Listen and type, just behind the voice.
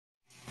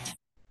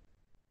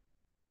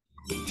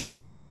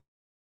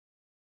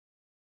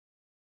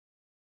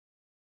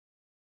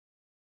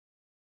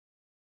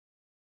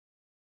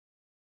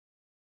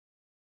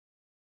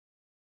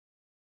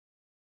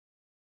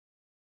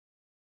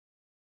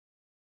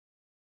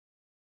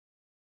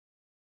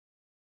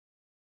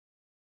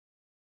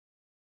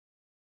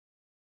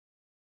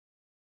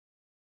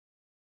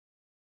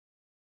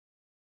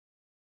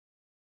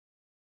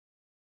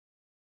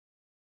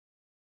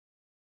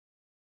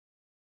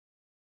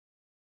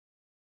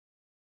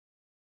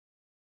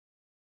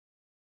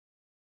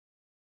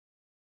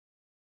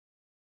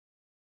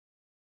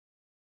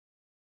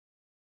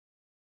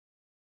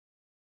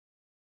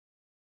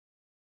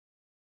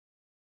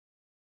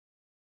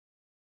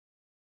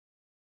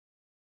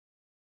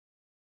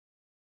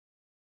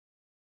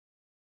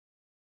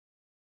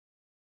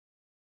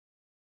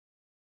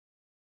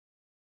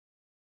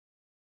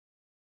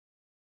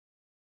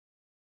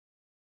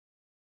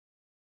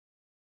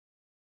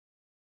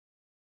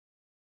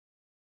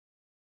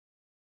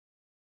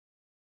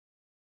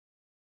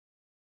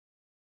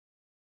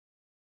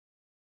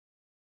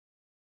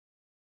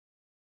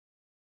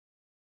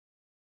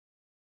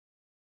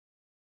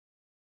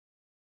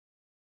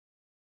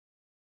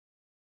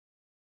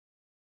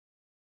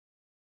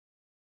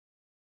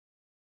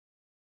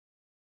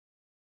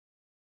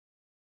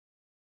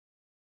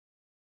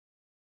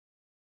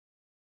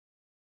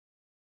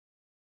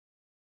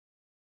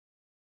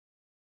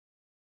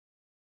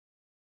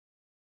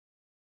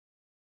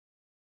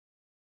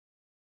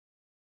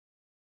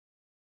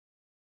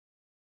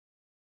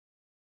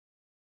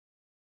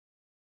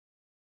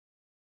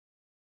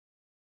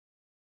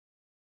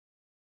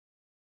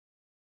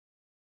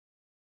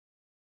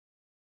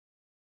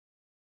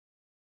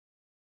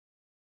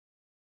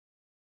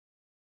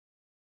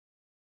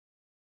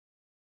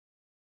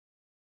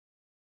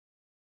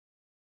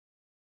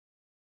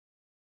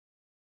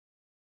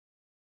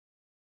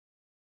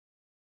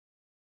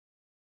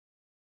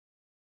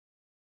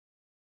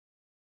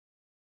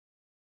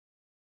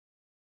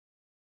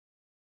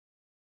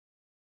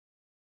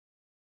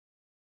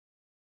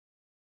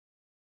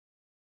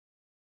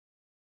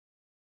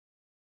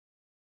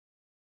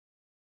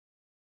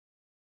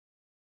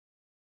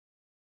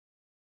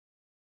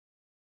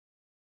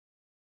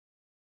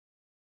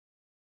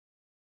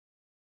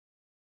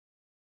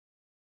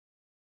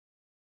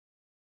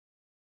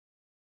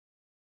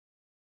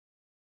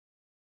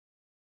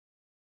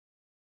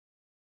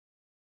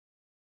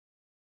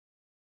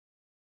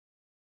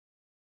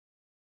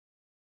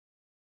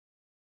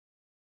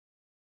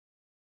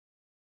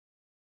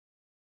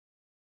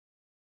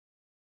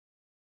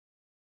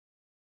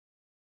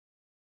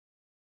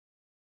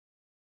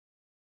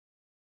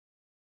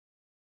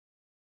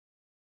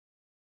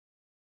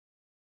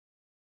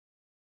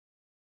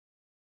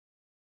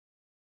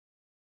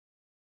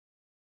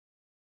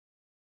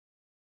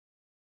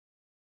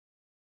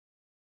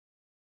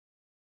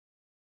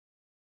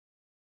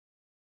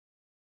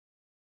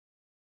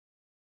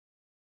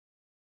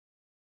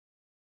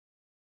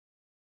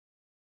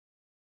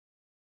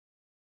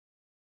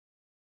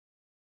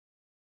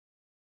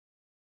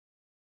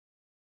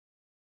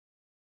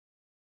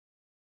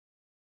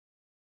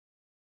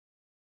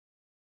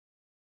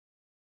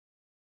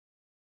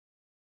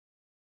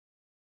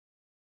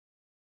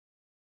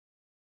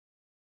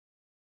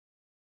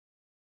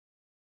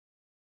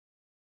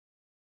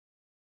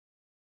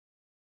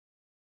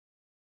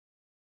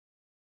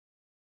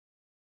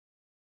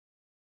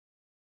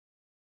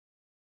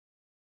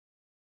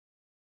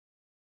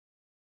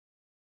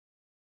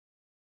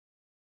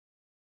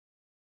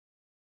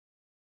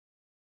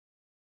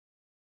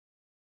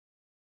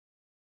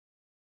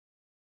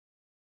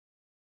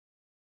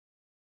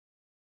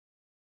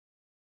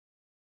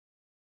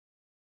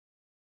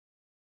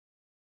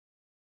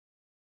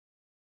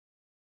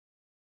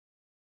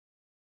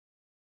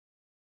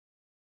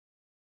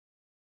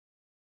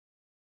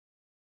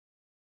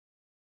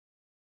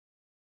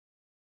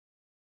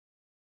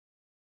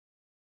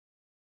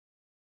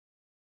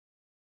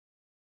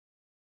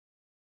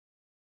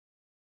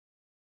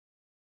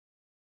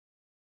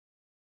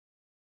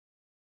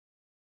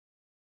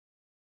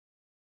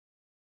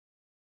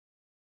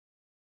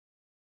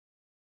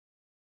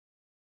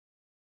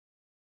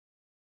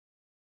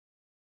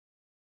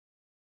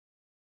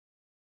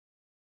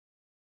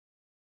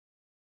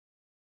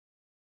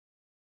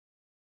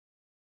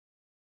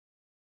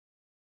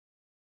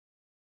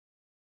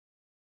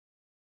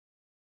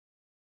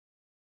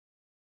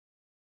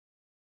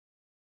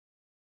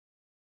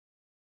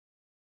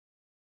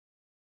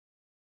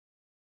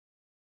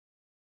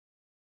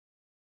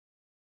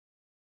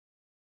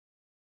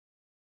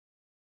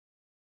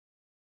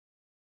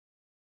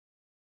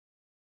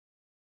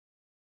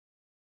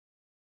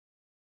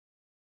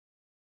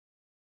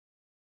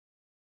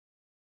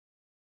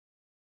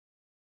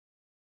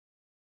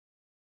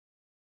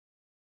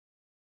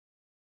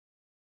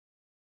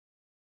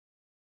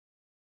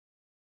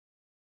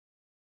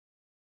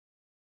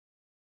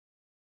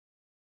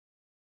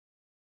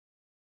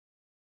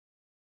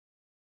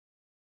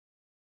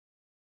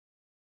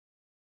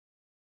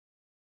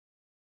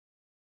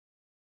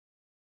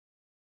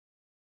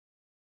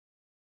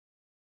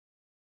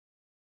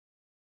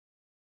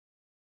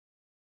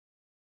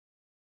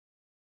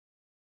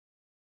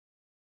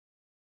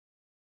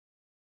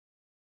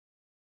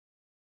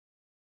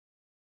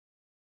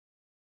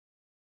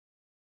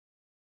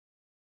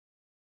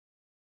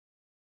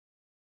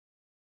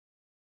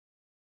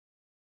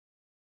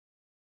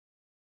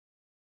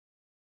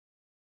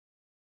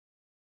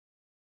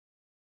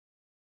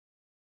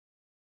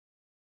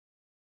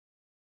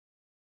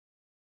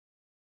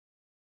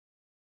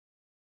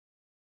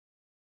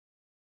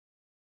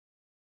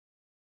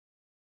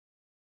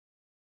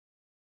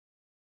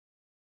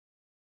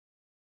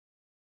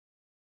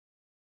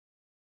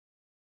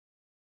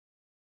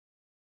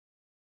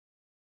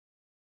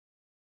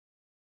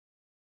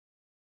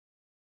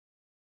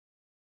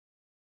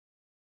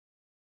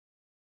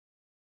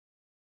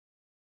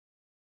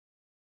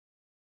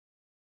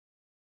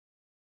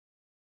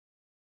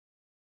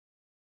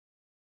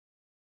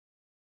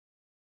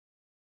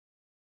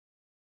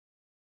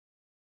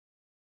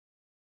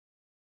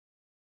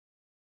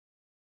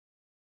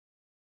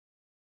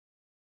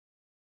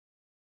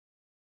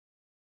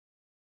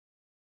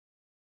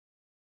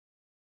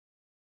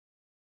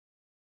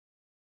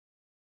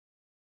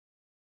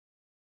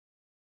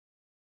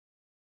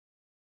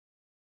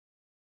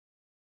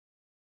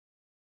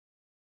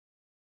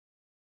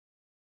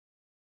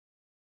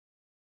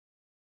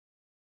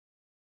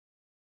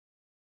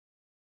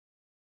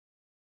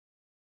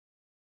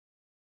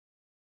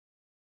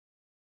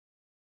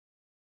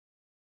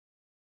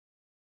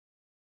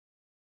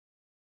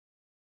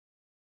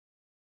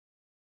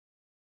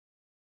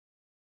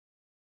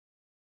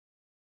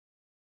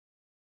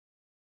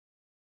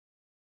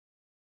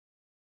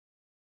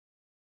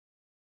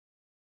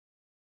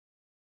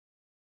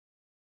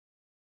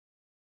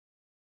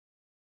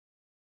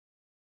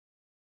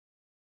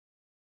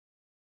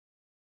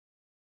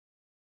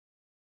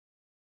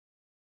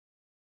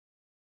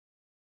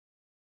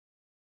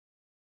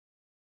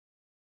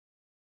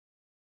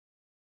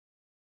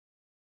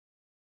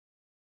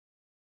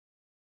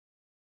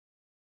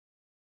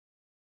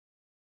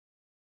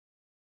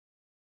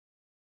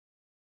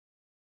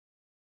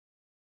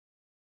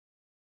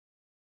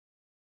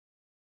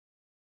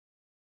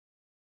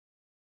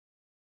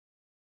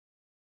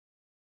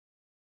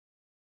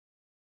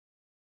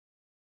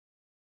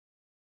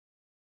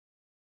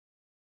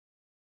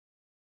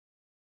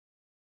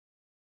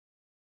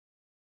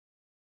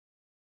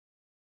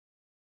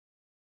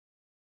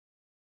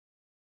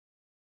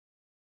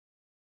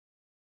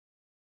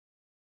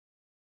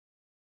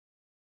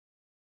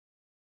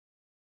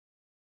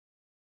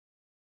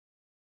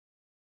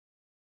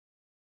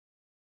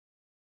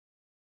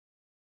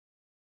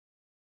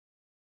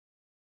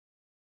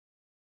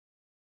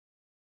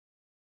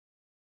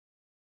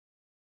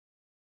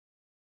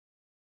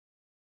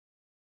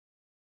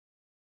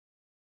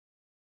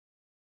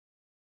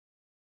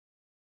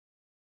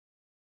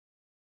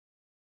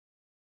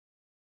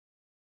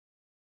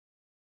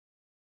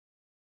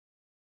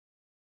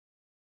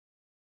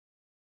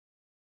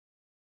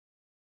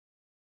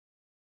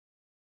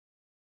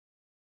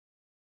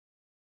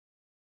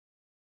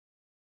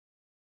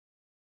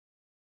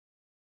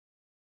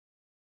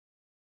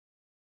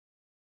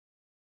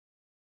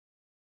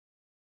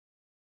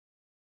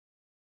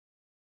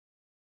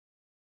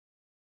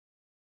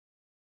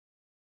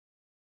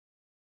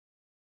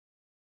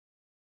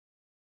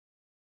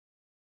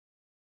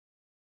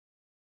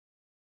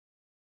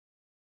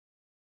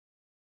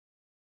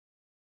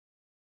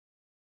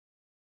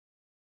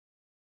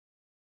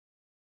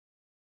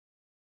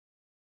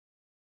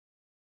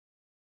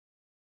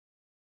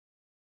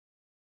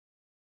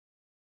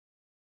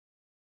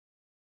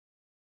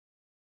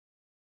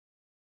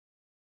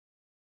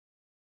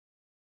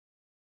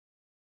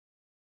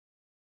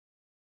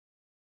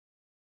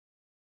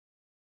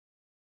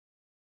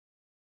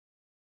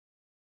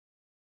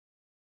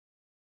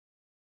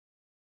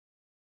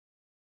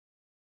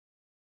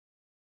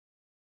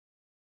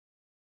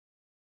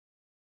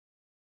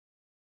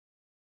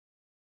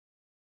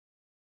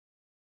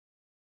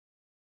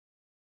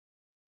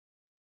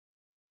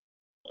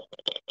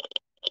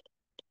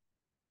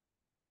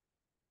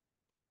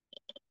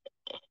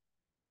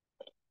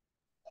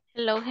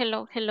Hello,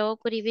 hello, hello.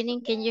 Good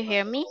evening. Can you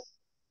hear me?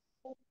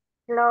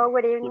 Hello,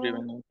 good Good evening.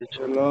 evening,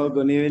 teacher. Hello,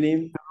 good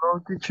evening. Hello,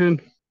 teacher.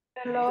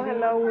 Hello,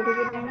 good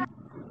evening.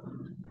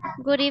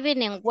 Good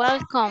evening.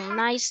 Welcome.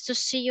 Nice to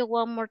see you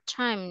one more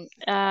time.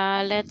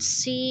 Let's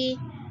see.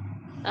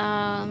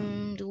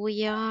 Let's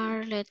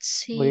Good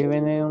see.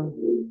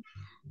 evening.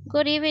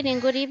 Good evening.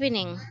 Good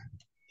evening.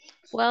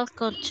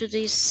 Welcome to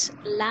this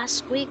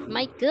last week.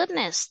 My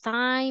goodness,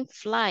 time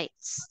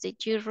flies.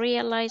 Did you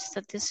realize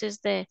that this is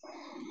the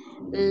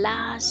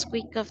last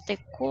week of the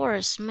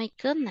course? My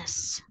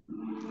goodness.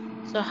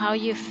 So how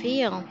you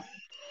feel?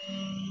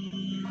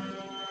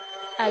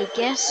 I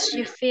guess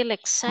you feel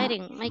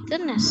exciting. My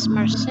goodness,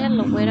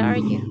 Marcelo, where are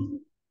you?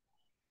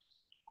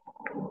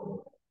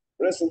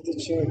 Present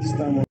teacher, aquí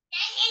estamos.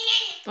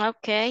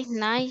 Okay,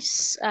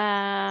 nice.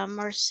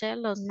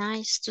 Marcelo,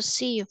 nice to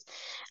see you.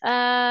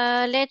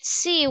 Let's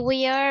see,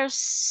 we are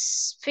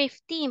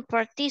 15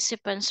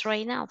 participants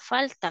right now.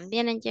 Faltan,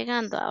 vienen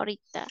llegando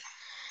ahorita.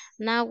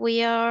 Now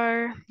we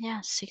are,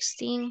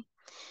 16.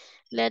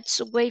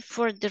 Let's wait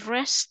for the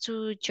rest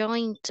to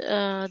join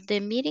the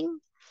meeting.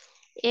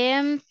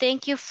 And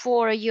thank you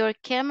for your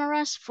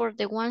cameras, for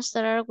the ones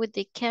that are with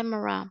the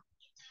camera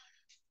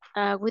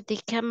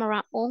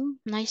on.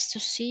 Nice to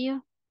see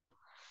you.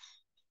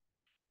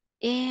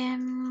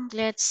 And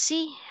let's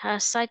see,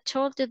 as I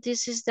told you,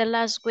 this is the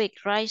last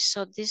week, right?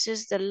 So this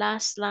is the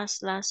last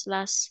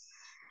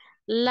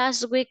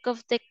week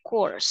of the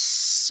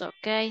course.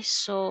 Okay,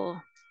 so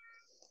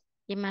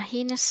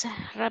imagínense,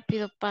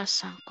 rápido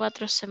pasan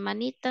 4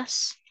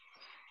 semanitas.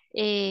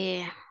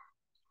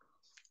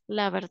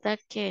 La verdad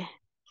que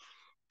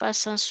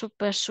pasan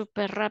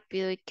súper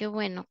rápido y qué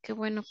bueno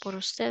por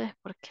ustedes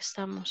porque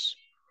estamos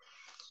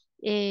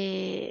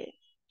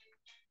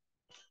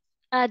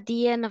at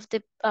the end of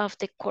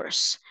the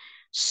course.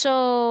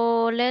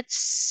 So let's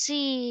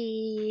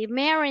see,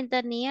 Mary and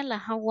Daniela,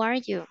 how are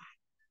you?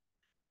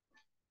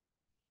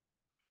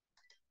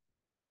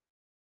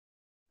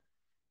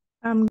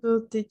 I'm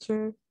good,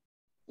 teacher.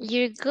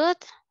 You're good?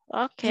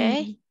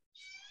 Okay.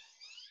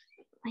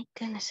 My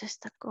goodness,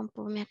 esta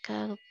compu me ha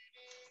quedado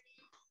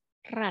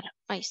rara.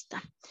 Ahí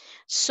está.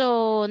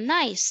 So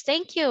nice.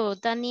 Thank you,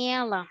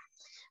 Daniela.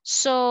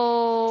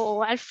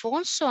 So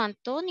Alfonso,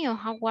 Antonio,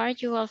 how are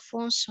you,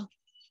 Alfonso?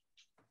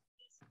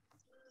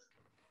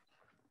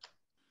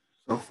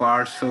 So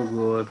far, so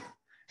good.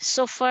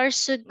 So far,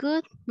 so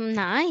good.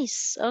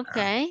 Nice.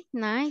 Okay,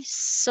 nice.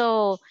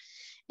 So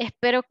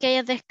espero que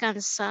hayas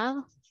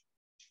descansado.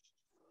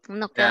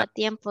 No queda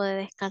tiempo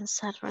de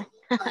descansar, right?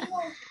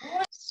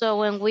 So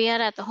when we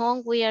are at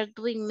home, we are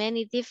doing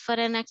many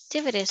different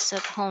activities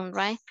at home,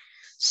 right?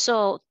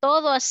 So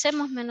todo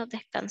hacemos menos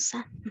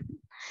descansar.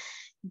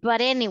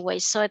 But anyway,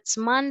 so it's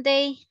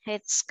Monday.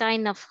 It's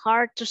kind of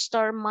hard to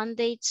start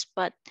Mondays,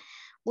 but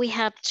we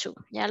have to.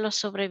 Ya lo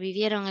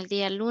sobrevivieron el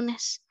día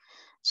lunes.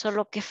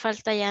 Solo que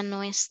falta ya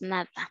no es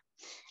nada.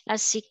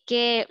 Así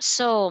que,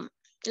 so,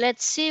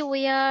 let's see,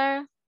 we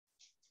are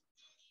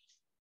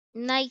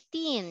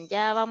 19,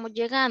 ya vamos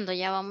llegando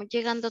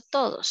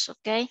todos,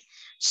 okay?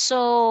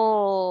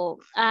 So,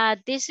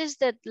 this is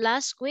the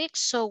last week,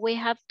 so we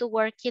have to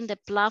work in the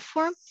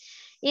platform,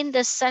 in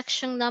the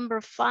section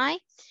number 5,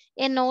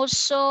 and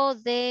also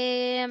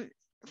the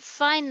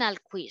final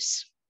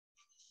quiz,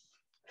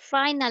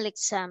 final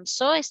exam.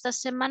 So, esta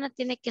semana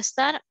tiene que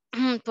estar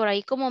por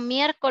ahí como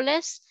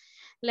miércoles,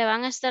 le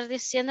van a estar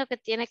diciendo que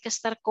tiene que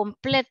estar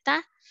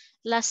completa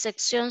la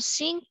sección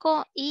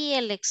 5 y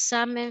el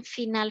examen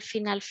final.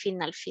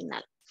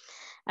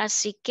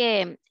 Así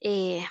que,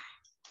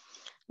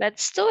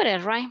 let's do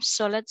it, right?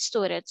 So let's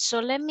do it.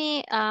 So let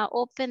me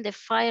open the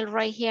file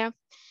right here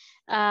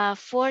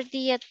for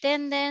the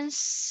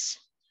attendance.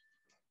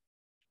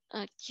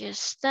 Aquí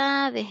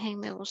está,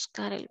 déjenme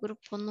buscar el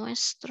grupo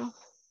nuestro.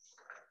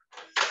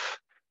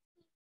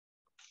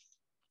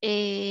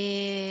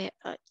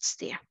 It's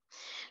there.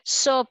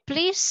 So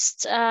please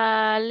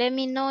let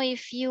me know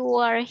if you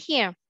are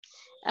here.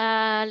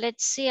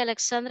 Let's see,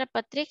 Alexandra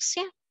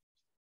Patricia.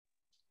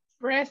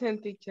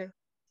 Present, teacher.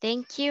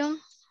 Thank you.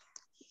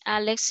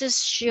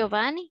 Alexis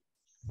Giovanni.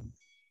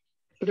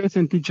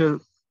 Present,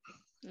 teacher.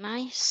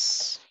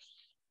 Nice.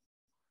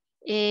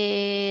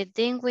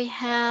 Then we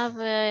have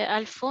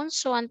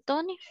Alfonso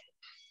Antonio.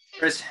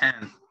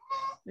 Present.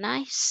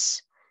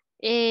 Nice.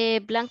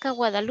 Blanca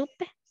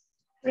Guadalupe.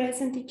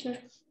 Present, teacher.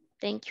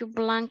 Thank you,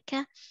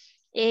 Blanca.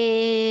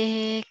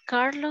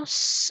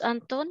 Carlos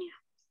Antonio.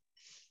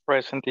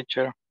 Present,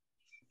 teacher.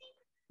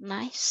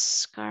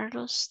 Nice,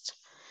 Carlos.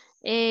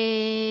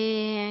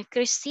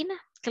 Cristina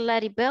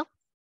Claribel.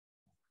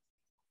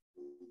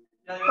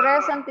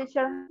 Present,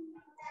 teacher.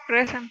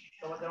 Present.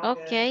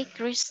 Okay,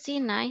 Christy,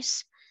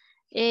 nice.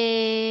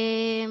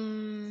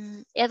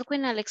 Edwin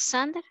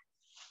Alexander.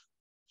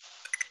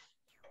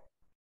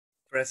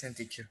 Present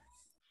teacher.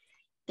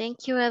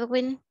 Thank you,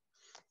 Edwin.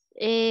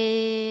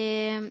 Eunice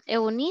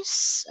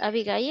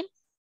Abigail.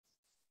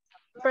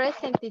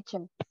 Present,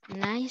 teacher.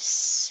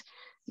 Nice.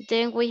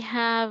 Then we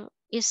have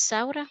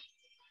Isaura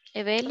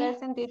Evelia.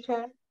 Present,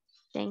 teacher.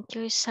 Thank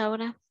you,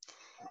 Isaura.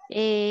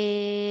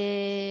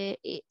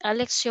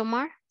 Alex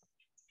Yomar.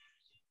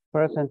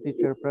 Present,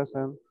 teacher,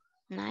 present.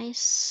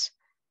 Nice.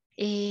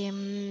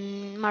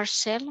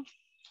 Marcelo.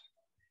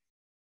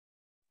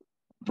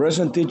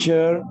 Present,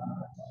 teacher.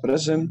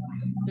 Present.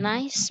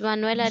 Nice.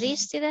 Manuel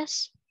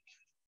Aristides.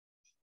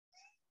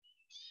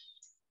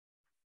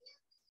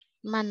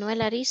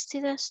 Manuel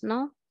Aristides,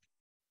 no.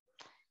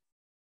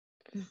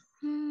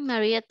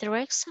 María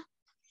Teresa.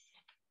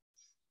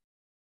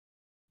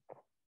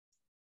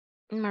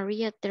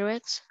 María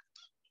Teresa.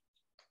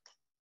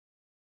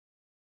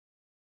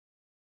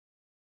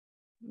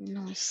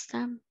 No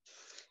está.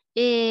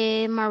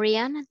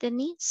 Mariana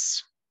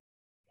Denise.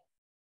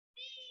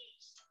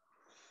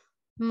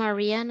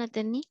 Mariana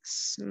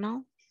Denise,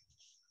 no.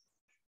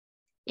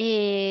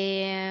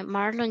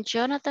 Marlon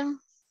Jonathan.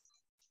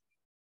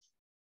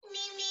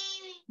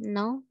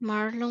 No,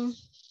 Marlon.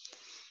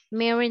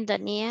 Mary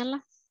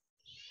Daniela.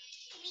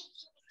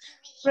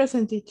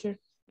 Present, teacher.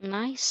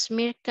 Nice.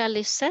 Mirka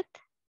Lisette.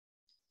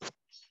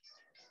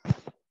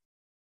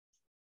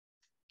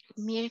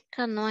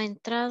 Mirka no ha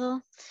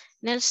entrado.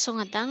 Nelson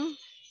Adán.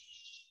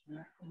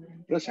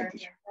 Present,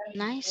 teacher.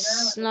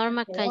 Nice.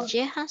 Norma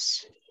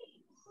Callejas.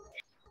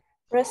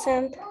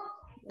 Present.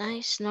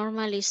 Nice.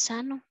 Norma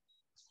Lizano.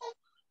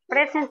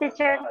 Present,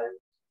 teacher.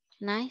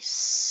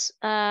 Nice.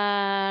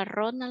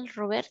 Ronald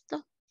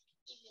Roberto.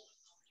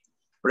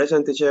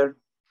 Present, teacher.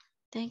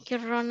 Thank you,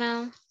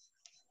 Ronald.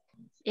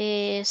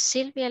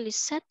 Silvia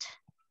Lisette.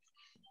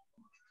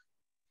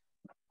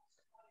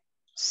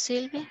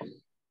 Silvia.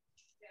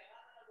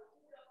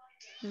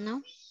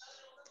 No.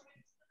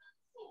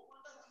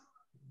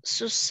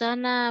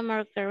 Susana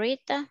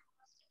Margarita.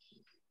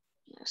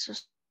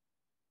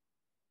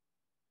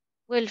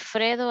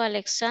 Wilfredo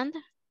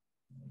Alexander.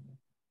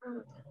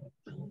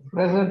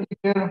 Present,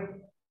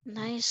 teacher.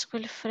 Nice,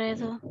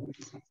 Wilfredo.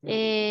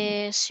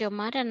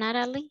 Xiomara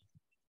Natalie.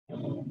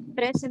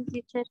 Present,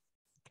 teacher.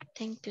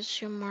 Thank you,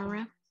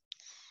 Xiomara.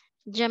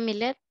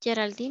 Jamilet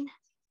Geraldine.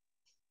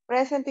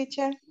 Present,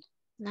 teacher.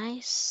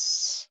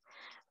 Nice.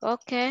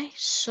 Okay,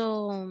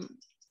 so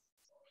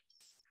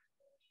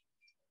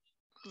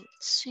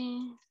let's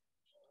see.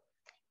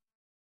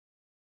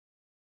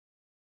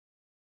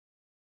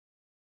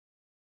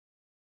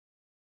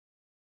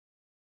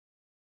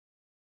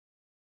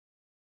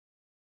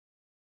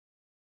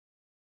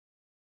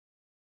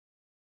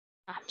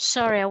 I'm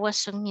sorry, I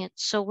was on mute.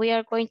 So we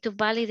are going to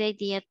validate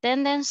the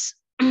attendance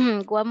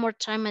one more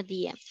time at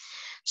the end.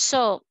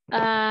 So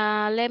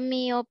let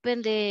me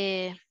open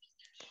the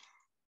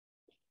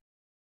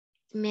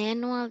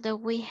manual that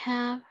we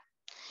have.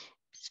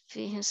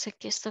 Fíjense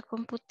que esta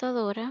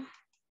computadora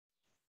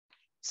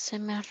se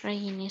me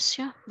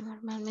reinició.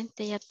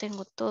 Normalmente ya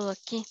tengo todo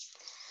aquí.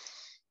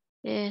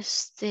 En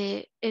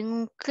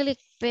un clic,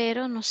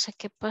 pero no sé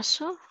qué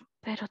pasó,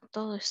 pero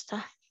todo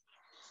está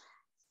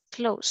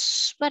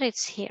close, but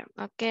it's here.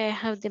 Okay, I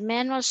have the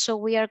manual, so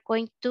we are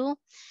going to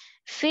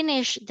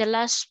finish the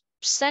last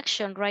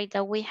section, right,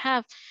 that we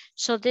have.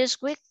 So this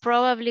week,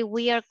 probably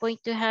we are going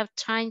to have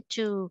time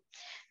to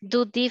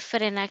do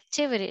different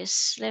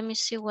activities. Let me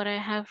see what I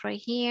have right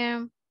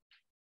here.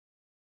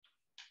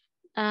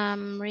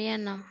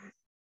 Rihanna.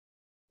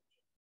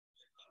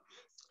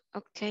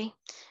 Okay,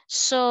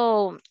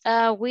 so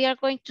we are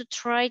going to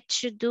try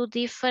to do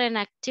different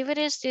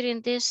activities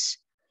during this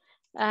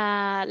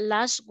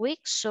last week,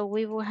 so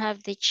we will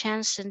have the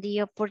chance and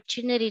the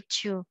opportunity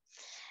to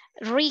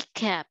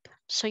recap.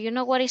 So you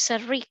know what is a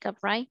recap,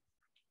 right?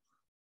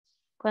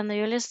 Cuando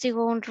yo les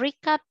digo un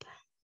recap,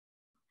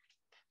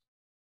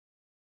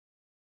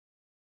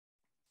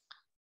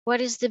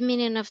 what is the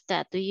meaning of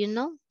that? Do you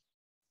know?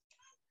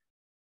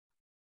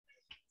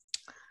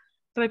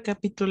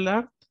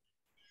 Recapitular.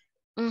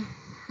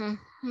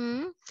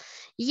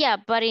 Yeah,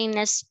 but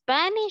in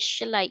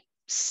Spanish, like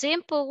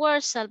simple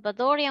words,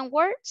 Salvadorian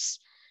words.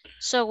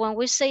 So when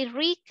we say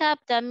recap,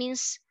 that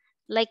means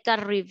like a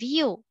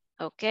review.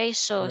 Okay,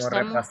 so Como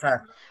estamos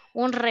repasar.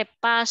 un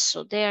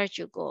repaso. There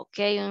you go.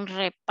 Okay, un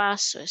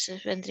repaso.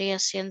 Ese vendría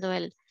siendo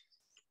el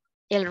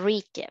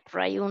recap,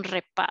 right? Un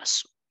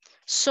repaso.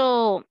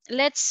 So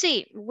let's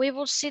see. We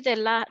will see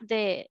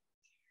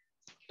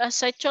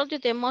as I told you,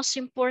 the most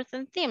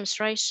important themes,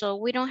 right? So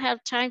we don't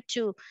have time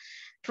to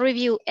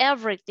review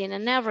everything,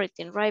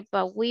 right?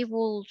 But we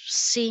will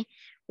see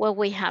what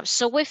we have.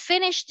 So we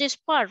finished this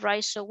part,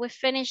 right? So we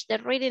finished the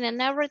reading and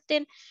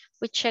everything.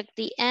 We checked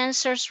the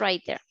answers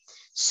right there.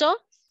 So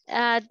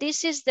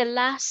this is the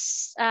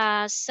last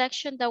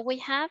section that we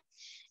have.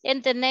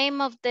 And the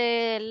name of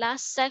the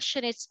last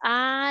section is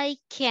I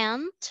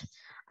can't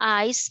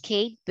ice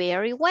skate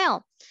very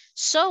well.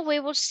 So we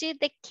will see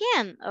the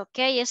can,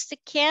 okay? Este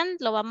can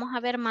lo vamos a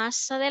ver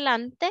más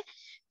adelante,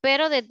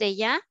 pero desde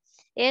ya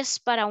es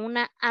para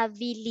una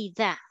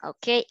habilidad,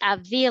 ok?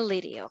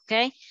 Ability,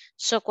 ok?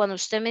 So cuando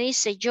usted me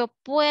dice yo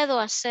puedo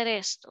hacer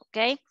esto,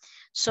 ok?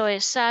 So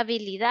esa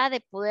habilidad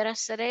de poder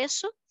hacer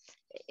eso,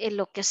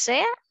 lo que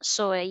sea,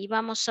 so ahí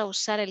vamos a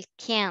usar el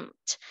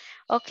can't.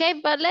 Okay,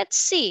 but let's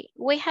see.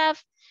 We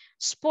have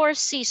sports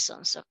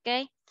seasons,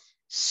 okay?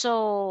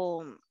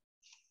 So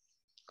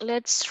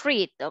let's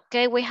read,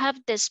 okay? We have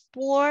the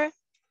sport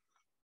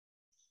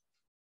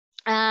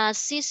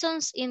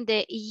seasons in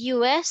the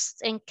US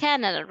and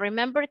Canada.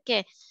 Remember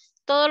que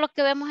todo lo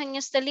que vemos en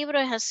este libro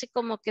es así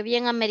como que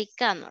bien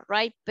americano,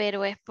 right?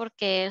 Pero es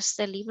porque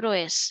este libro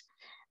es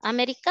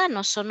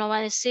americano, eso no va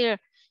a decir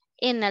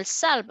en El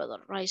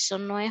Salvador, right? Eso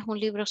no es un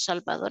libro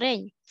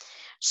salvadoreño.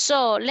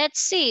 So, let's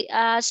see,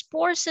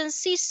 sports and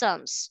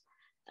seasons.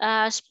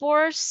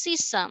 Sports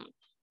season.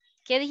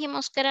 ¿Qué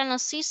dijimos que eran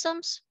los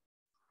seasons?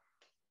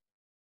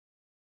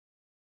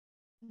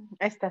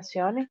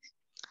 Estaciones.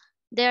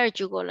 There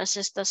you go, las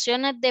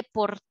estaciones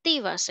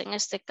deportivas, en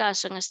este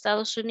caso, en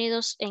Estados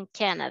Unidos, en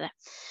Canadá.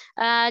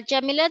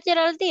 Yamilet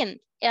Geraldine,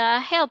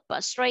 help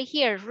us right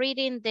here,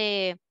 reading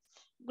the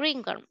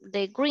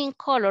green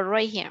color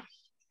right here.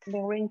 The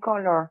green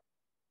color.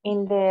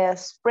 In the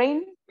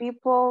spring,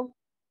 people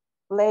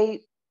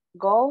play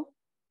golf,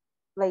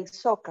 play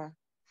soccer.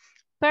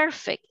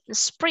 Perfect,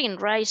 spring,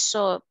 right?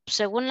 So,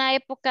 según la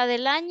época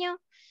del año,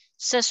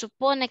 se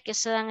supone que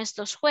se dan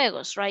estos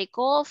juegos, right?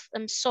 Golf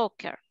and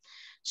soccer.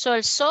 So,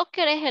 el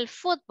soccer es el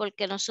fútbol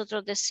que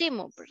nosotros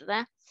decimos,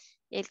 ¿verdad?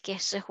 El que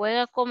se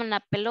juega con la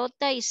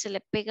pelota y se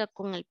le pega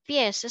con el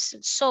pie, ese es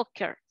el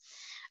soccer.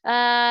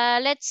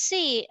 Let's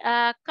see,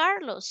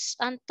 Carlos,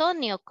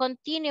 Antonio,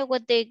 continue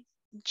with the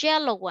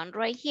yellow one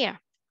right here,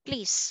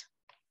 please.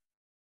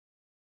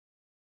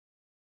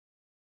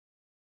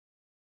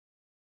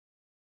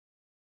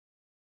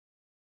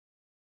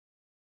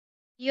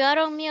 You are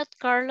on mute,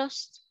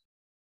 Carlos.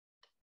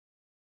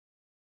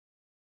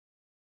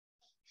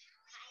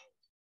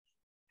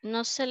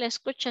 No se le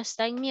escucha,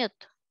 está en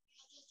mute.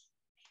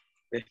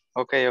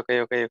 Okay.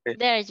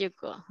 There you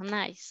go,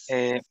 nice.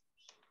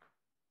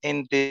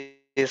 In the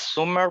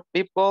summer,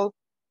 people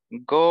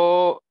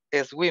go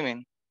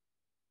swimming.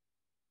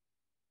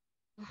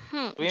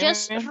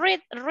 Just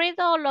read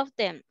all of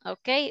them,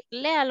 okay?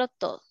 Léalo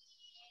todo.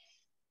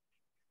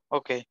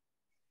 Okay.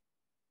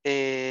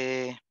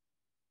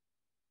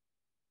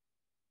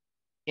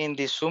 In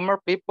the summer,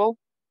 people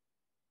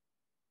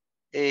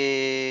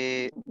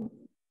play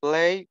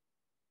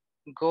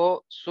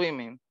go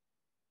swimming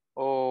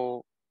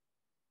or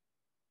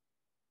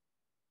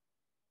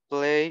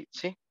play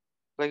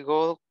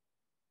go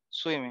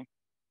swimming.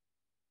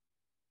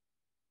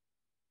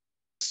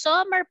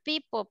 Summer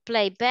people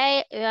play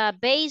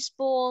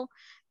baseball,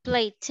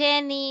 play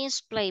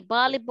tennis, play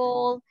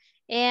volleyball,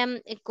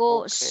 and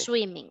go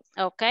swimming,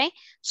 okay?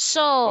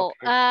 So,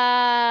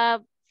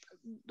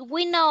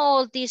 we know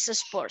all these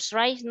sports,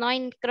 right? No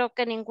hay creo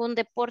que ningún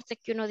deporte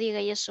que uno diga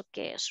y eso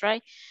qué es,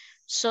 right?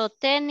 So,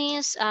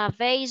 tennis,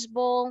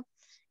 baseball,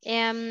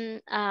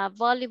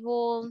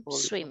 volleyball,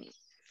 swimming.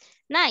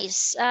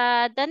 Nice.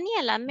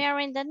 Daniela,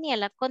 Mary and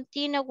Daniela,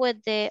 continue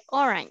with the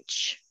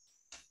orange.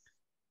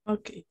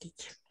 Okay,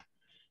 teacher.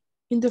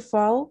 In the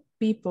fall,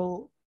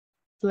 people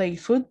play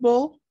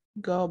football,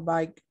 go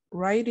bike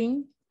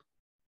riding,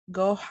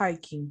 go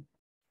hiking.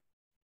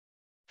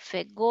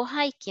 Go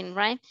hiking,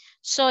 right?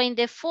 So in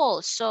the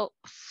fall, so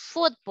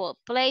football,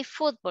 play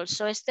football.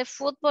 So este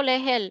fútbol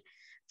es el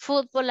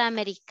fútbol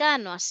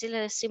americano, así le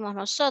decimos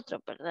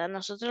nosotros, ¿verdad?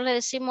 Nosotros le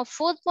decimos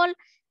fútbol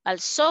al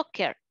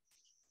soccer,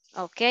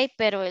 ¿ok?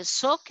 Pero el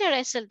soccer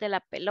es el de la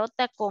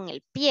pelota con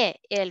el pie.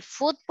 El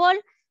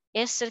fútbol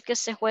es el que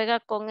se juega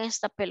con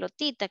esta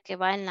pelotita que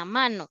va en la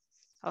mano,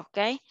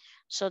 ¿ok?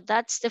 So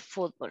that's the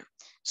football.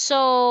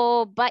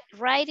 So bike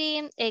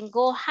riding and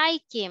go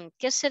hiking.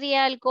 ¿Qué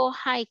sería el go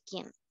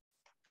hiking?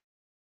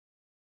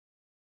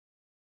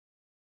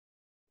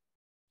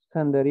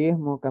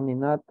 Senderismo,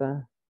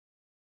 caminata.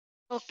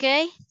 Ok.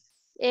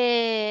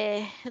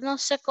 No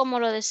sé cómo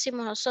lo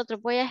decimos nosotros.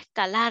 Voy a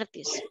escalar,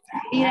 dice.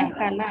 Ir a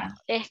escalar.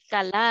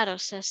 Escalar, o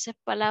sea, esas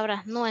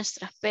palabras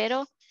nuestras,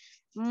 pero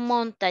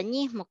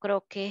montañismo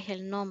creo que es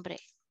el nombre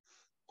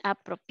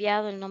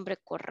apropiado, el nombre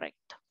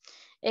correcto.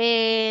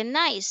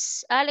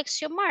 Nice. Alex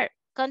Yomar,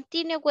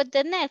 continue with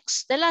the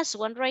last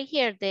one right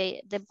here,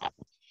 the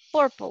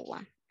purple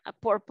one.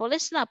 Purple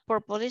is not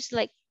purple, it's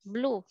like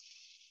blue.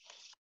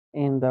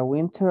 In the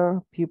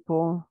winter,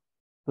 people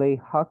play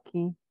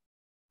hockey,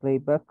 play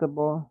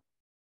basketball,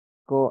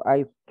 go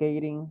ice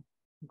skating,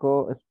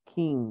 go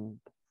skiing.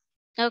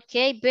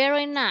 Ok,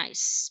 very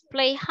nice.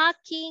 Play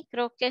hockey,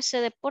 creo que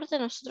ese deporte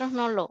nosotros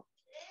no lo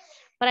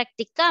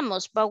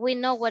practicamos, but we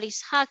know what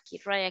is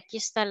hockey, right? Aquí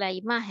está la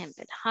imagen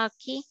del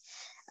hockey.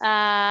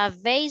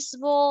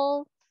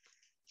 Baseball,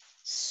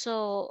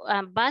 so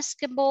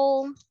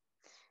basketball,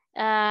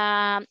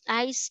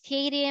 ice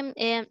skating,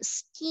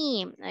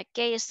 skiing. Ok,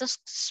 esto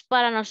es,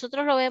 para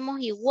nosotros lo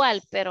vemos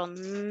igual, pero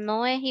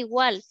no es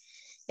igual.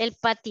 El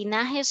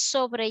patinaje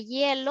sobre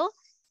hielo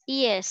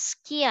y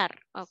esquiar,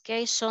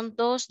 ok, son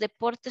dos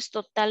deportes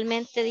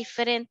totalmente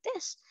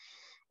diferentes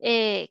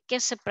que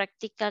se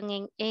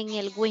practican en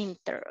el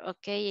winter,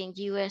 ok, en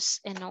US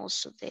and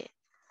also the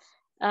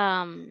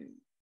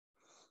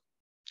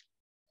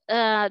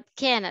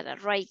Canada,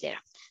 right there.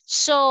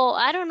 So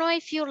I don't know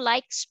if you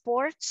like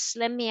sports.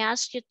 Let me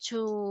ask you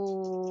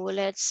to,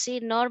 let's see,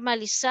 Norma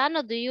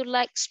Lizano, do you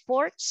like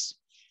sports?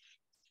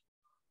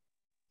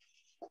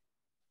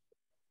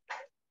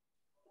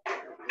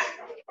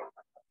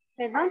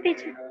 Perdón,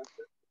 teacher.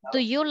 Do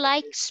you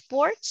like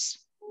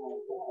sports?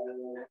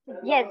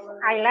 Yes,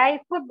 I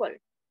like football.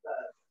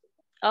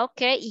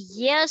 Okay,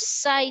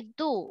 yes, I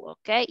do.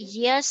 Okay,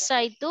 yes,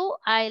 I do.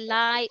 I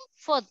like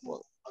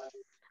football.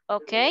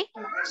 Okay,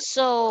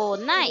 so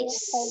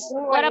nice.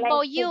 What I like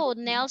about you,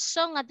 football.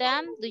 Nelson,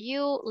 Adam? Do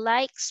you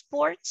like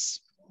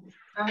sports?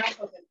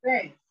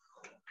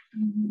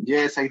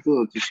 Yes, I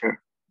do,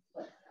 teacher.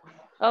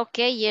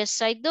 Okay,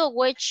 yes, I do.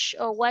 Which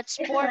or what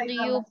sport do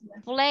you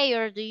play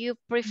or do you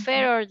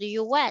prefer or do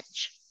you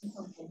watch?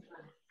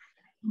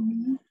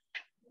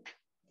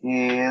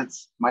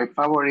 It's my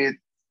favorite.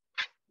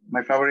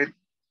 My favorite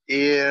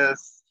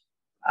is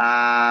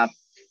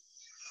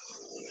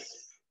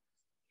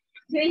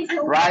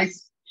ride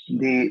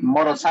the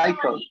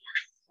motorcycle.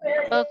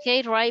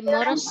 Okay, ride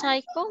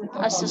motorcycle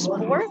as a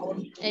sport.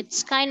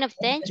 It's kind of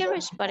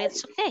dangerous, but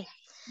it's okay.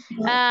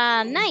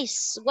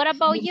 Nice. What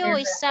about you,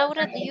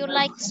 Isaura? Do you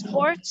like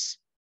sports?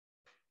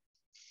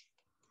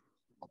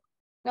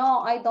 No,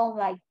 I don't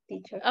like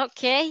teacher.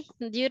 Okay,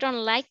 you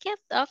don't like it?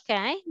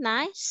 Okay,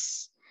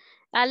 nice.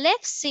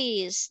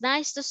 Alexis,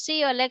 nice to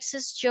see you.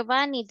 Alexis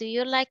Giovanni, do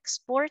you like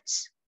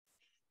sports?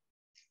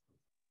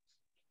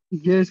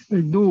 Yes,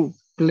 I do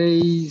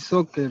play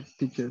soccer,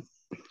 teacher.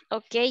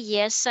 Okay,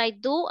 yes, I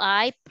do.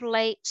 I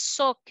play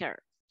soccer.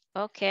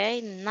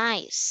 Okay,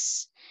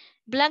 nice.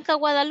 Blanca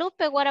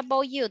Guadalupe, what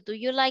about you? Do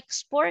you like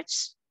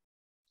sports?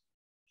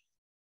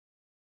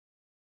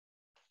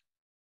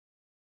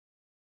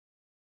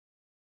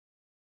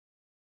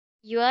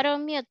 You are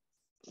on mute,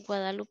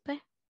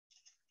 Guadalupe.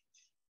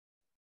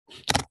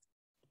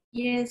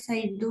 Yes,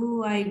 I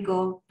do. I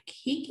go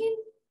hiking.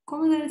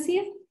 ¿Cómo le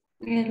decía?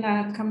 En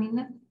la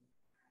caminata.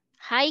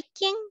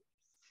 Hiking?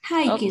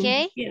 Hiking,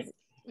 Okay. yes.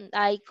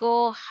 I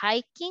go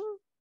hiking.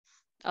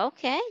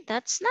 Okay,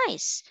 that's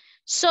nice.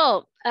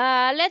 So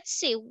let's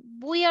see.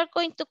 We are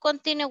going to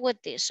continue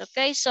with this.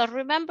 Okay, so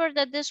remember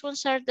that these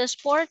ones are the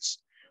sports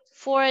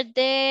for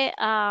the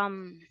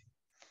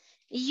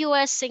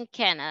US and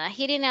Canada.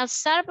 Here in El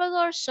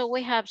Salvador, so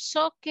we have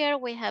soccer,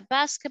 we have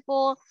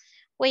basketball,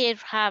 we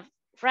have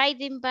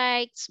riding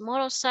bikes,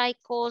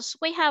 motorcycles.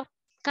 We have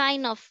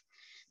kind of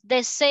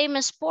the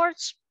same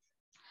sports,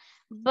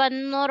 but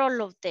not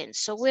all of them.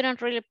 So we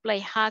don't really play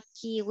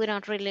hockey. We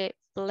don't really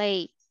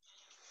play,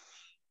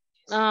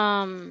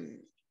 I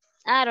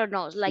don't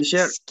know, like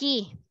Teacher,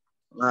 ski.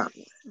 ah,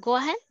 Go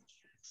ahead.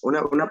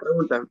 una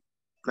pregunta.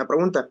 Una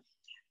pregunta. Go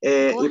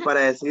Y ahead.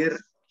 para decir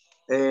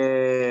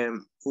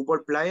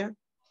fútbol playa.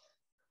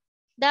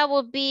 That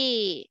would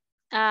be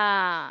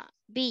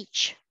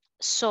beach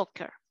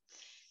soccer.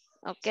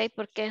 Ok,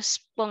 porque es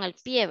con el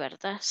pie,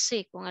 ¿verdad?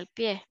 Sí, con el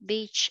pie.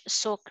 Beach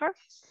soccer.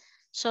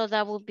 So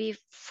that would be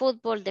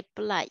fútbol de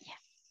playa.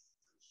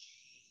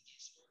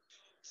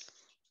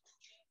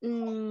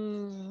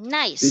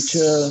 Nice.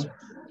 Teacher,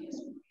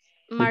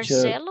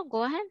 Marcelo,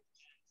 go ahead.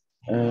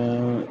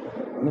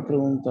 Una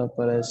pregunta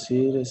para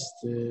decir,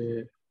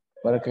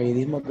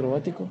 paracaidismo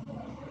acrobático.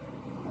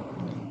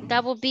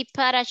 That would be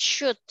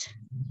parachute.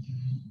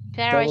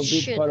 That would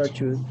be Parachute.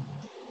 parachute.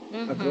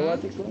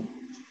 Acrobático.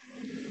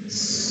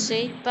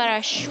 Sí,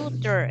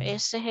 parachuter.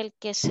 Ese es el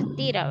que se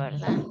tira,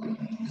 ¿verdad?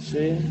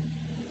 Sí.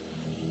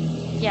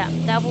 Yeah,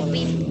 that would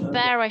be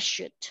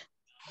parachute.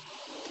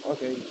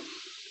 Okay.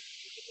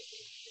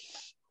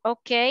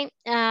 Okay,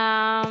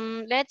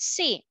 let's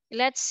see.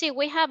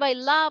 We have I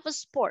love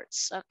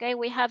sports. Okay,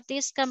 we have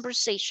this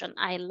conversation.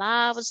 I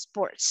love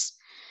sports.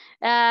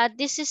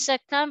 This is a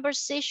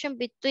conversation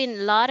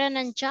between Lauren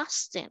and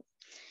Justin.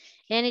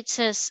 And it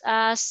says,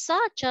 so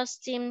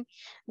Justin,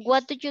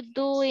 what do you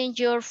do in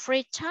your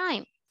free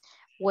time?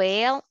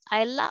 Well,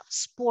 I love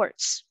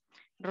sports.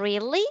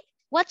 Really?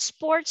 What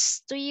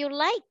sports do you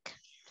like?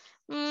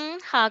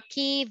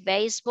 Hockey,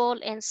 baseball,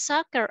 and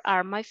soccer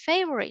are my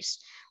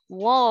favorites.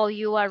 Wow,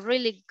 you are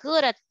really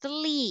good at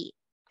athlete.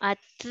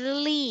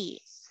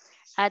 Athlete.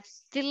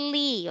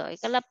 Athlete.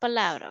 Oiga la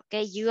palabra,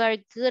 okay? You are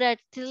good at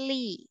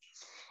athlete.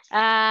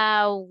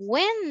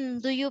 When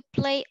do you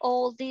play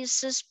all these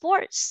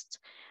sports?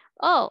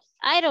 Oh,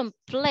 I don't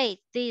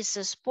play these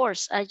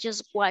sports. I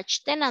just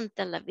watch them on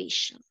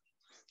television.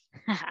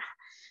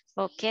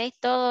 Ok,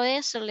 todo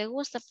eso le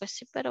gusta, pues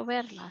sí, pero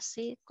verla,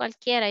 sí,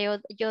 cualquiera.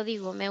 Yo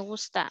digo, me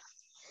gusta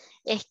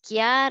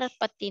esquiar,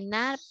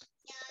 patinar,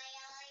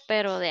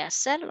 pero de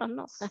hacerlo,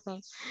 no.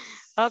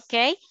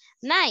 Ok,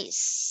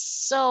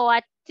 nice. So,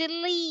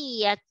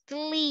 athlete.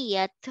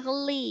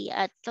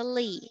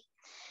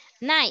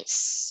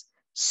 Nice.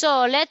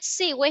 So, let's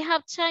see. We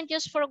have time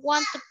just for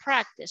one to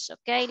practice,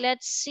 okay?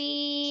 Let's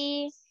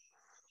see.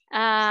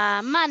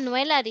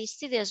 Manuel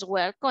Aristides,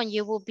 welcome.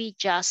 You will be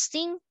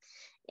Justin.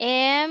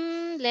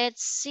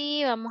 Let's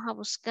see. Vamos a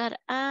buscar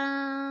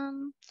a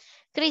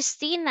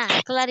Cristina.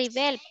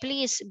 Claribel,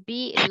 please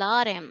be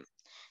Lauren.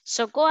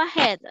 So go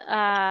ahead,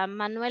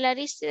 Manuel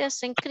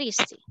Aristides and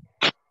Christy.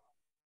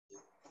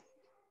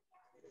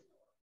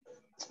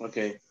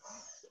 Okay.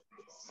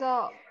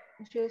 So,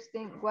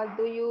 Justin, what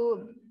do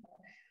you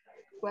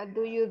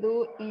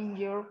do in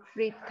your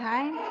free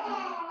time?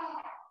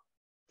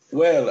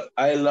 Well,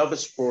 I love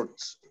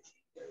sports.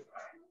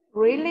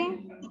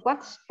 Really?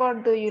 What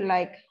sport do you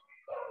like?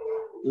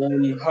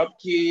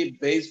 Hockey,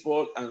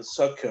 baseball, and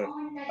soccer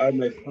are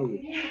my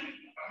favorite.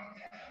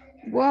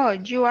 Wow,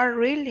 you are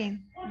really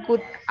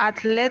good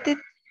athletic.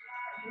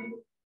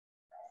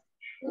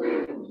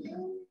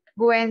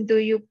 When do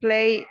you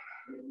play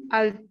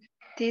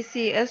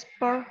LTC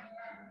sport?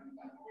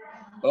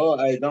 Oh,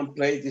 I don't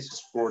play this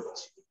sport.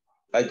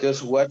 I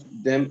just watch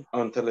them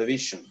on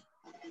television.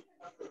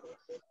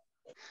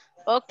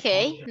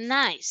 Okay,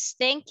 nice.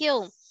 Thank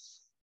you,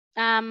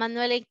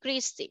 Manuel and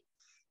Christy.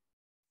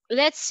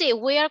 Let's see,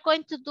 we are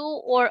going to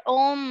do our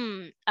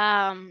own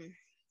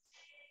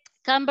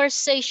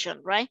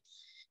conversation, right?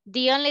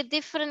 The only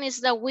difference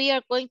is that we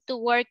are going to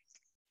work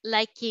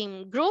like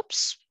in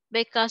groups,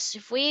 because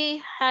if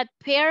we had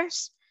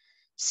pairs,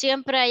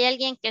 siempre hay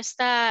alguien que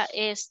está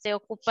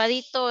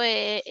ocupadito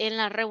en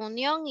la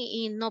reunión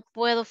y no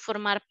puedo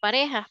formar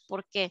parejas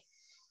porque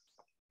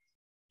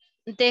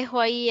dejo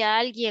ahí a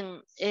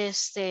alguien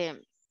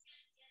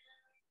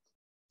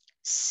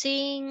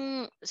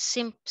sin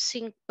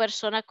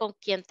persona con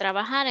quien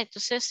trabajar.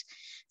 Entonces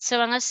se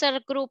van a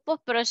hacer grupos,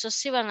 pero eso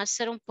sí van a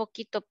ser un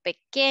poquito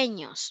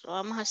pequeños. Lo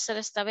vamos a hacer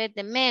esta vez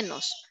de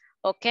menos.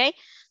 Okay,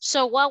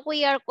 so what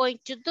we are going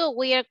to do,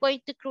 we are going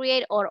to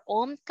create our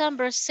own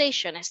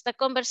conversation. Esta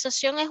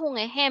conversación es un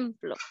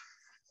ejemplo,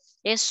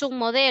 es un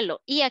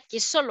modelo, y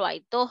aquí solo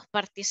hay 2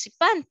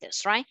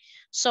 participantes, right?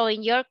 So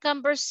in your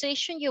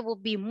conversation you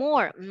will be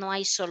more. No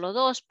hay solo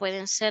 2,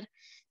 pueden ser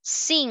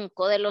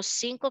 5. De los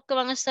 5 que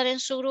van a estar en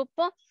su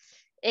grupo,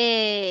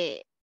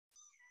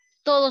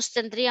 todos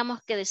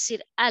tendríamos que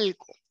decir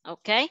algo,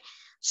 okay?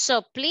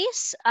 So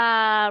please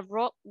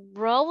wrote,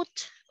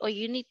 or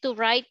you need to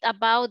write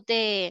about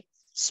the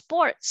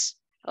sports,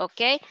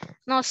 okay?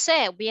 No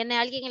sé, viene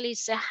alguien y le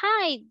dice,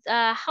 hi,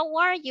 how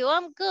are you?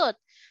 I'm good.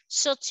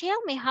 So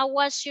tell me, how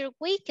was your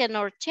weekend?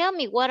 Or tell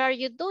me, what are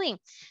you doing?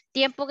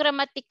 Tiempos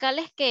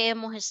gramaticales que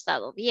hemos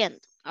estado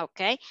viendo,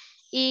 okay?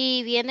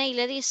 Y viene y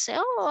le dice,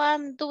 oh,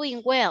 I'm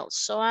doing well.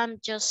 So I'm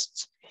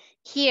just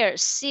here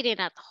sitting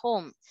at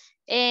home.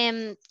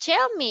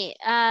 Tell me,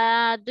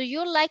 do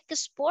you like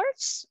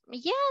sports?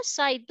 Yes,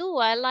 I do.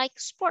 I like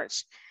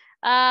sports.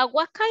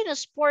 What kind of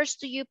sports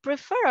do you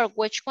prefer?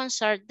 Which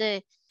ones are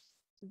the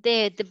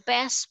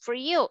best for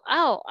you?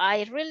 Oh,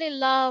 I really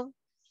love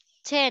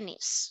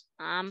tennis.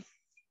 I'm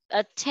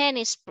a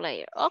tennis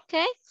player.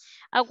 Okay.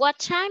 At what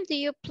time do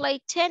you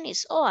play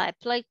tennis? Oh, I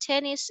play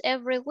tennis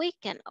every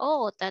weekend.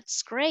 Oh,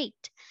 that's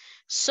great.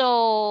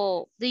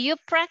 So, do you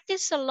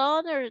practice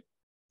alone or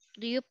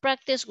do you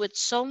practice with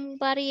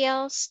somebody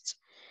else?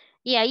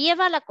 Y ahí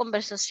va la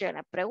conversación,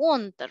 la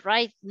pregunta,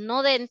 right?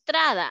 No de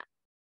entrada,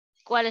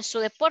 ¿cuál es su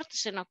deporte?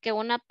 Sino que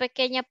una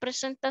pequeña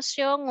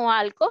presentación o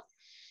algo,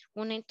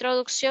 una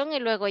introducción y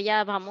luego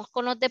ya vamos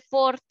con los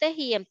deportes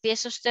y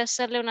empieza usted a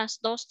hacerle unas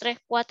 2, 3,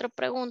 4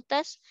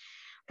 preguntas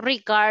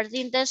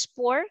regarding the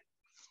sport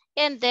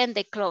and then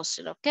the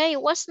closing, okay? It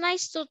was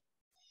nice to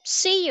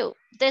see you.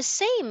 The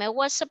same, it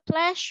was a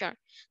pleasure.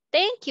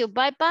 Thank you,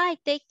 bye-bye,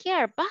 take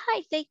care,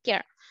 bye, take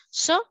care.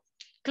 So,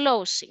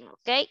 closing,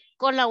 ¿ok?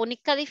 Con la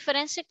única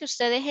diferencia que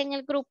ustedes en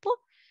el grupo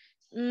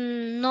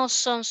no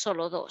son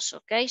solo 2,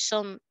 ¿ok?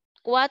 Son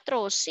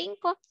 4 o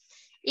 5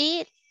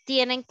 y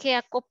tienen que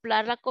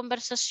acoplar la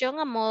conversación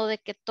a modo de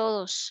que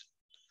todos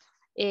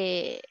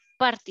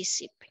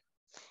participen.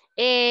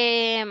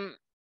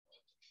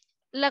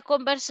 La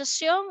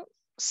conversación,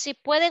 si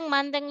pueden,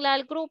 mándenla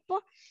al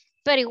grupo,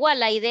 pero igual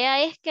la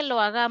idea es que lo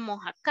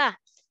hagamos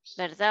acá,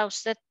 ¿verdad?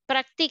 Usted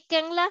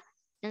practíquenla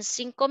en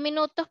 5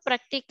 minutos,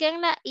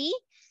 practíquenla y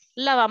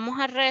la vamos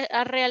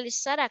a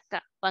realizar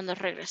acá cuando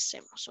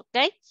regresemos, ¿ok?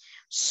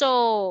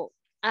 So,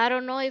 I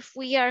don't know if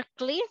we are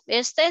clear.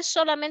 Este es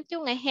solamente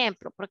un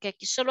ejemplo porque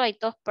aquí solo hay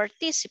 2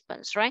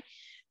 participants, right?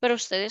 Pero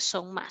ustedes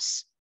son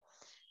más.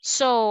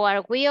 So,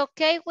 are we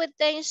okay with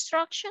the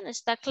instruction?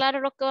 ¿Está claro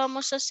lo que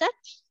vamos a hacer?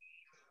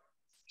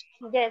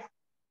 Yes.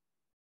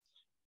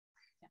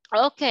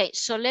 Okay,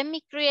 so let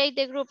me create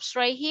the groups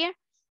right here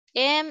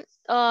and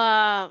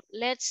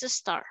let's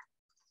start.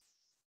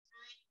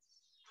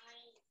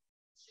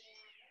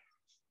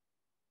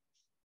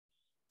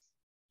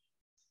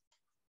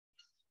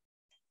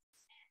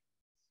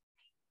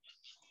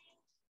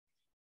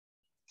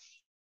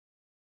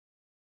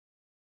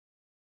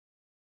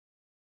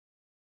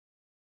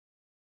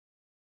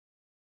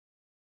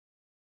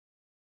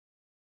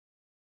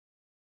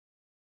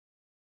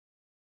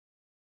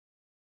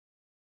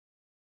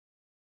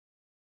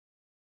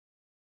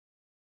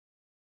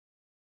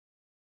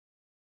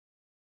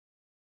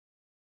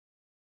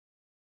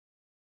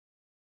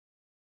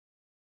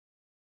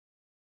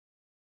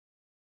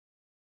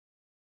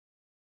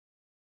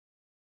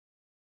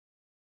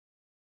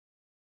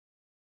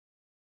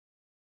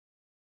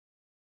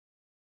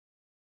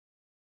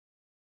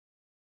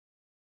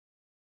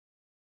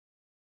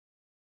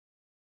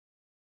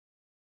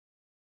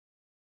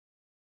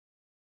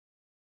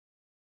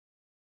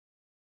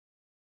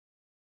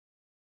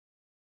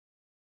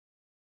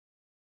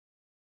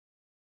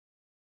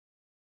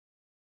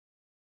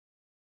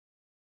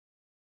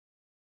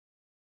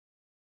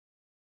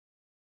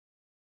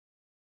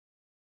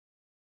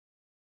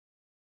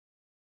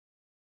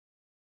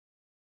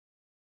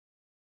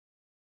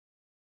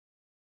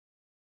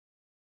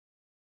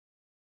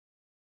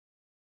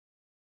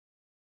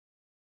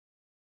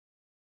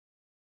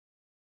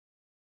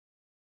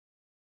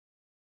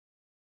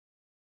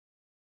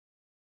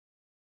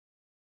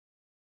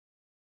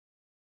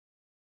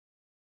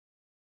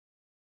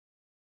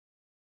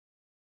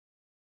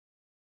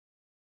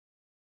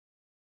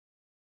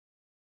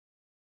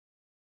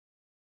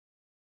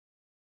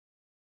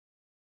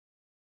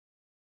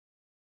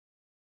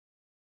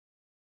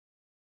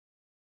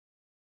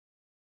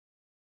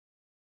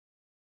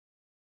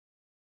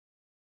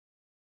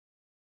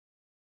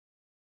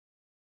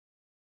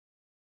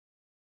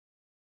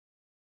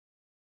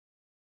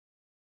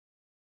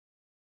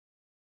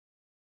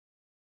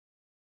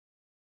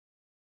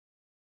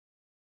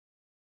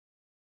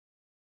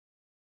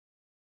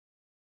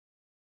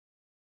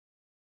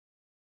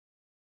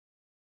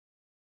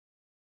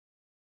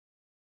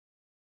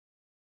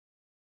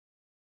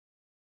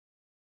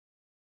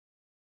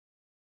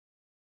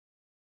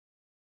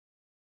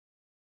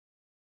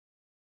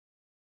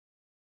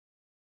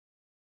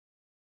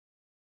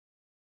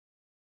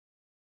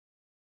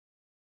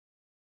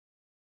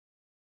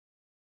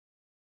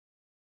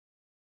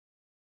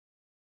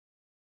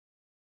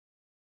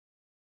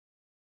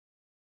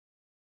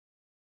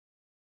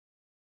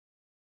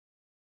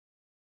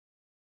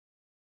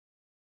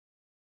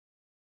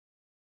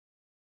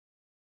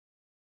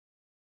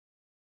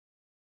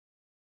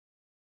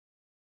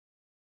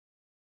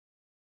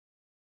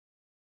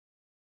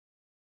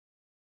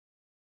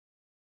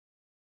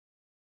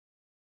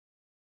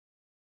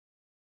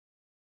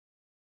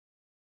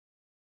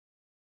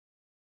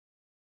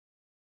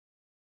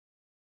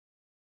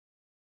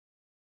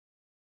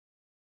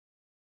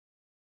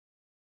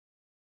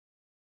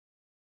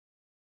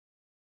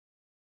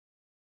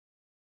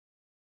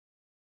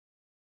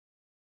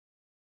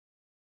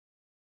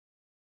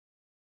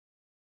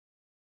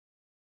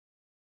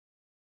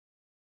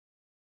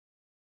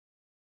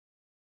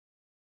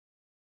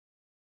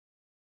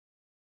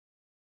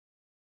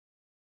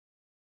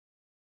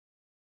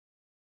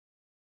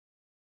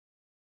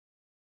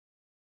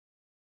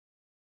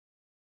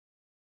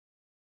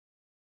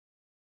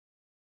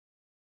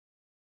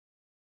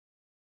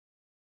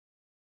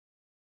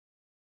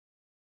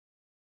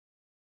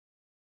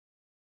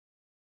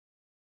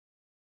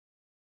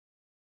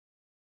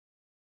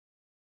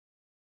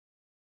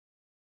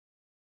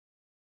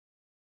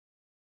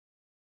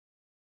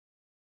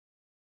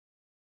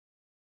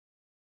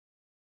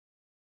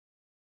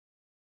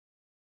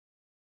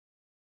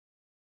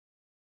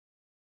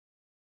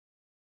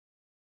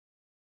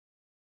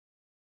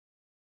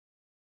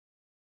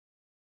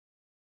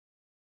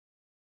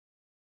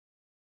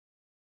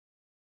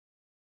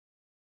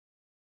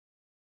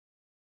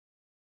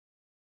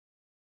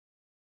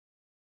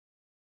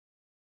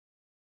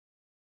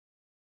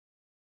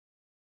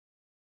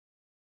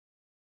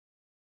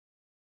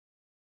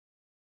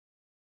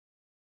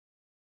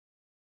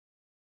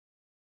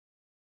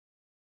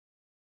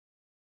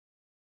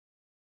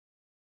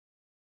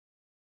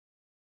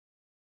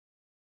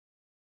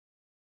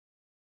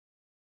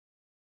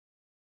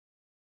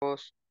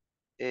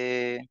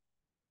 Eh,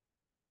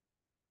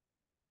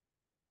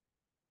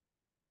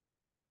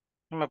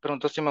 me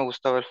preguntó si me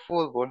gustaba el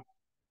fútbol.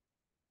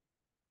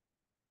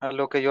 A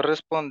lo que yo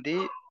respondí,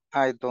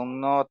 I do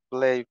not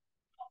play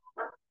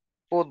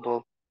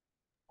football.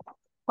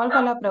 ¿Cuál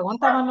fue la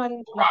pregunta,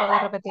 Manuel? ¿La puedo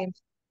repetir?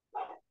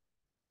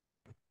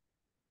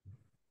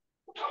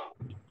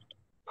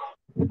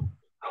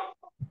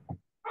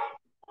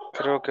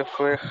 Creo que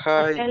fue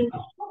hi. Él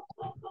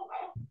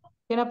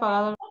tiene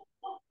apagado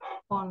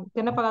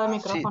tiene apagado el Sí,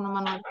 micrófono,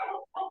 Manuel.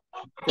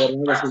 Qué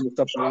raro se me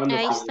está pagando.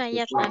 Ahí Fíjate está,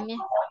 ya tú. también.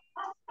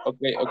 Ok.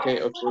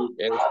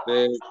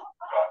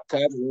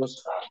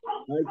 Carlos.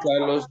 Hi,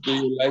 Carlos. Do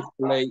you like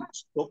play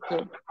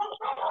soccer?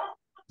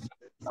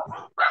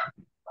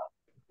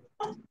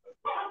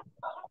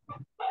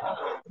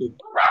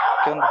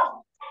 ¿qué onda?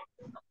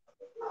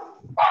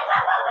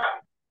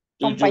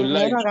 Do you like?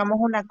 Compañero, hagamos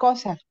una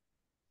cosa.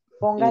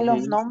 Ponga los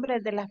Ujú,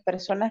 nombres de las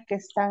personas que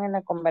están en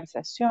la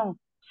conversación.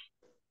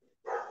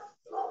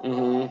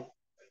 ujú.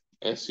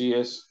 Así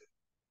es.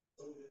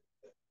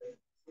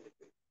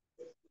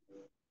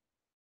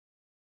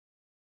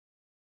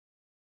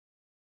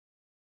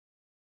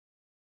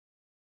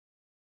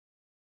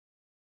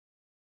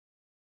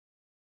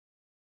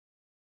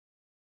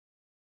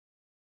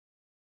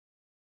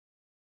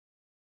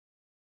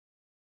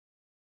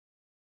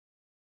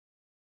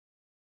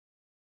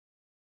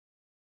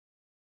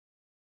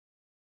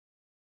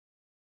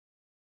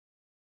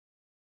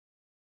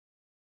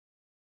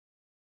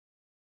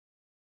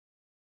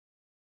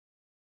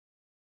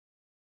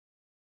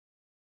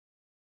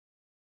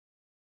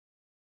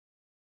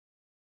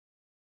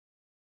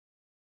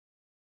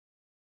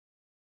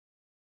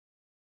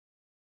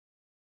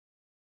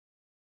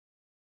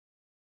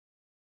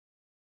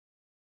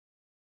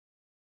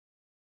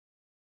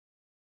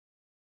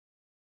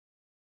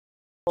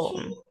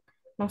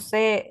 No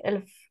sé,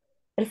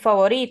 el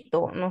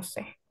favorito, no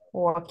sé,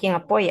 o a quien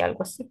apoya,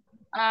 algo así.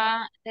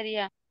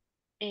 Sería,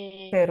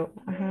 Pero,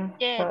 ajá,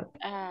 yes,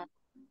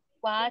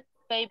 what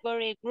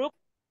favorite group?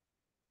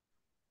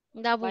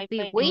 That would My be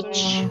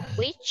favorite,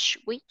 which.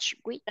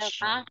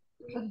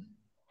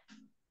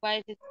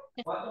 what is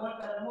it?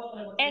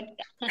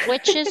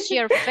 Which is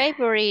your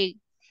favorite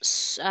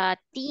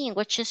team?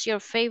 Which is your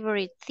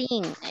favorite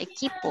team?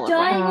 Equipo, Yo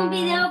right? en un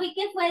video vi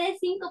que fue de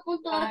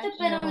 5.8,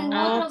 pero en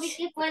otro vi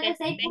que fue de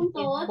Okay, thank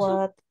you. 6.8.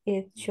 what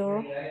is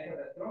your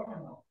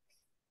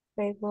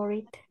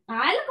favorite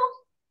Algo.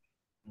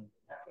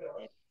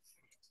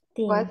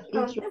 What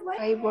team? is your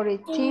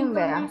favorite team,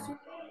 Bea?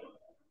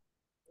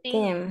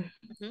 Team.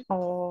 Ujú.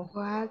 Oh,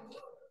 What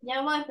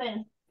Ya voy,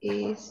 pero.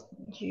 is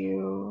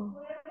your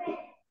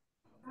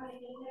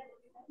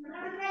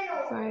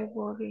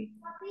favorite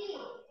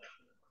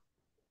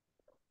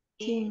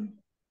team?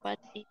 What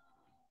is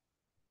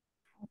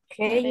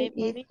What okay, is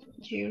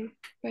favorite? your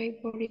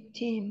favorite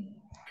team?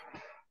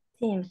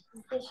 team.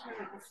 Ujú.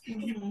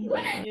 You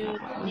see,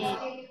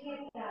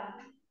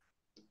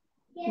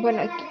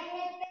 Bueno,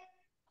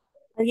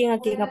 ¿Alguien a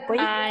quien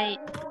apoya? I,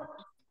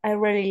 I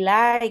really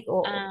like,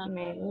 o uh,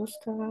 me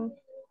gusta,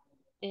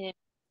 eh,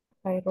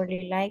 I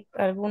really like,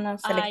 alguna I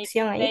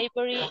selección ahí.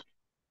 favorite,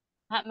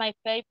 my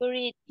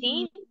favorite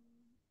team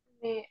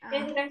 ¿Qué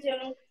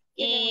canción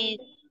is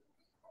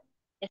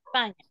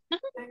España.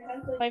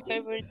 My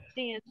favorite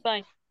team is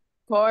Spain.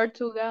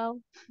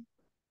 Portugal.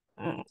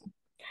 Mm,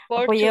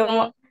 Apoyemos,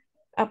 Portugal,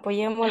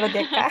 apoyemos los de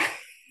acá.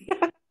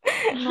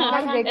 No,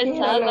 es de El aquí,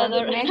 solo de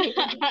Salvador.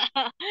 México.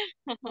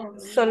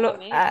 Solo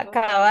De a México.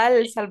 Cabal,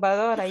 El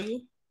Salvador,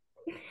 ahí.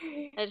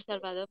 El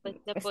Salvador, pues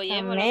Está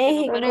apoyémoslo, que no Lo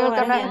México, único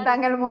que no está Argentina.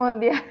 en el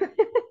mundial.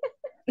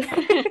 El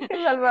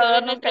solo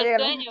Salvador nunca nuestro llega.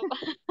 sueño.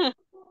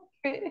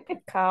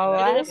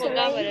 Cabal, Entonces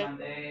pongámosle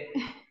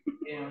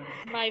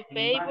my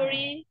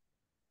favorite,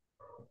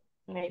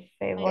 my my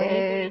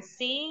favorite favorite Es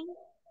team,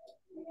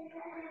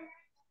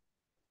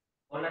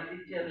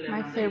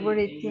 my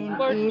favorite team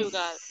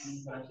Portugal.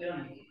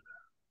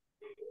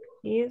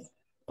 is is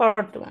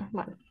Portugal.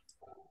 Bueno,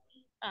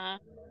 Ah,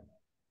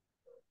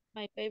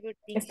 my favorite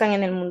team están is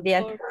en el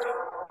mundial. Portugal.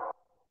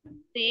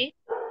 Sí,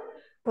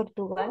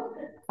 Portugal.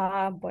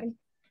 Ah, bueno.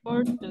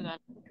 Portugal.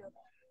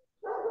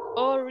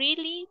 Oh,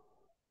 really?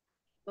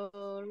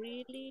 Oh,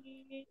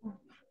 really?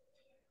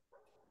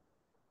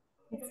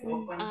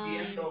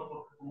 Um,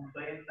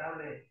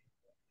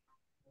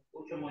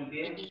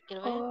 y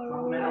quiero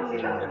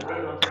ver.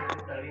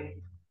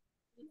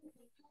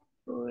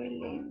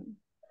 really.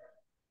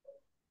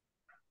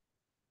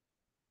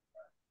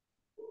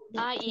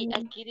 Y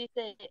aquí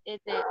dice,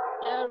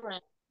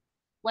 children.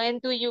 When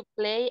do you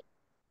play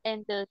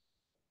in the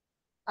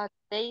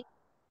state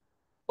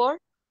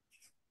sport?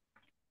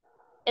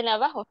 En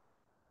abajo.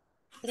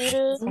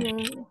 Little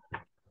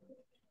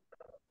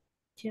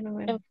Quiero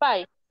ver. and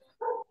five.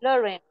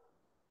 Lauren,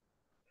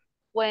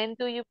 when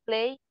do you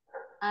play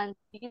and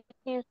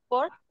teaching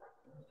sport?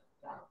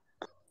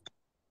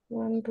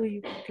 When do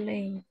you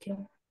play?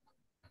 Yo.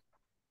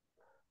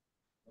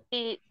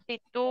 Si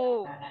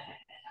tú,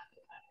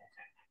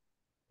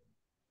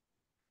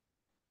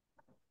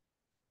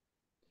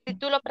 si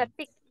tú lo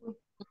practicas.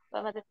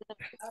 Vamos a decir.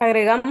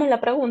 Agregamos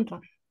la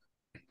pregunta.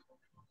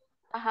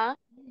 Ajá.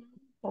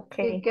 Ok.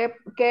 ¿Y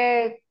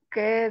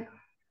qué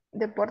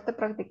deporte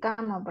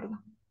practicamos, verdad?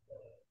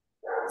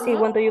 Sí,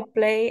 when do you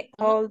play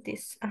all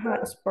these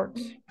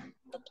sports?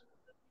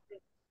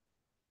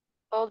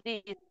 All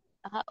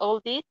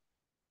these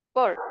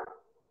sports.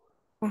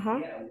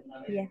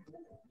 Yeah.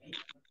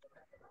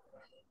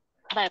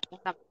 Vale,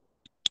 pues, vamos.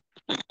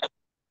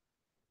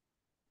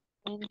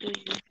 When do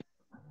you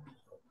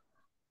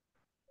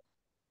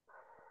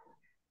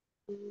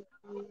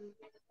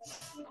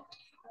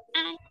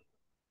Ay.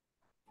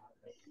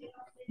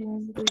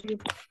 When do you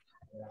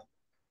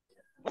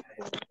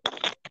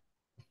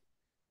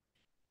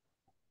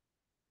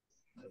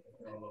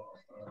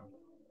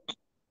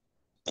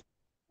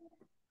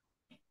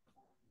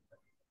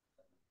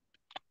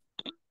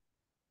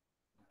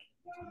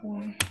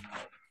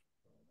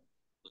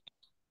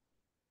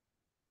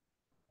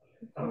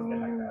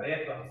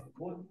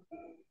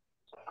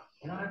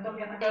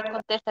Ahí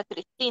contesta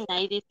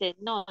Cristina y dice,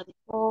 no,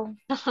 oh,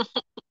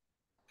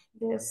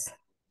 this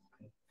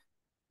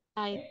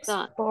I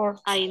don't, sport?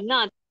 I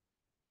not.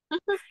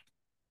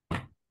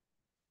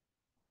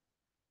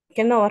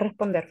 ¿Quién no va a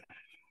responder?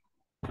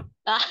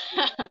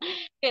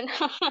 Que no,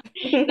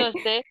 no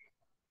sé.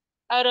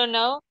 I don't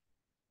know.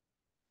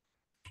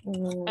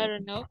 I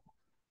don't know.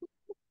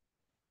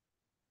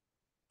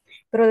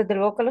 Pero desde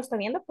luego que lo está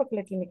viendo porque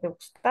le tiene que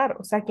gustar,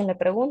 o sea, quien le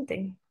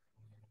pregunte.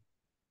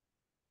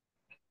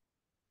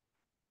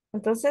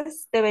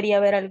 Entonces debería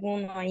haber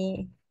alguno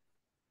ahí.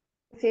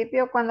 Al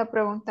principio, cuando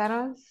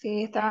preguntaron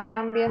si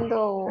estaban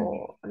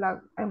viendo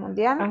el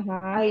mundial,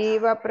 Ajá. ahí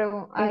iba a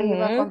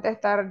Ujú.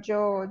 contestar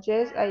yo,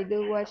 yes, I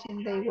do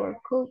watching the World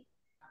Cup.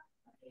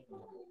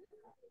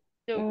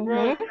 The Ujú,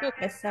 World Cup.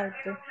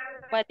 exacto.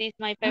 What is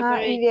my Y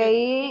favorite de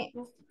ahí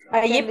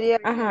tendría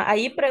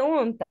ahí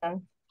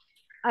preguntan.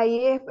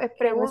 ahí es Que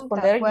pregunta,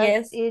 responder what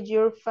yes. is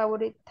your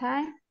favorite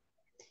time?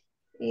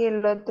 Y el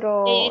Y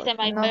otro, dice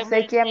my no sé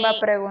favorite quién va a name.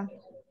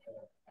 preguntar.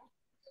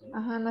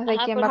 Ajá, no sé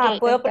Ajá, quién va a porque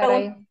puedo contestar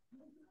preguntar.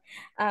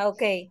 ahí.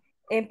 Ok.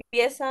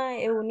 Empieza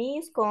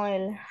Eunice con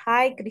el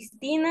hi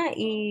Cristina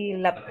y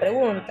la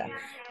pregunta.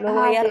 Luego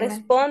Ajá, ella sí,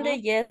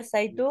 responde yes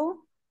I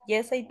do.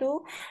 Yes I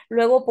do.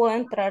 Luego puedo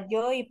entrar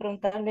yo y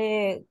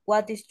preguntarle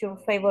what is your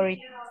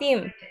favorite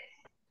team.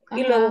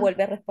 Y luego ajá.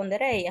 vuelve a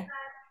responder ella.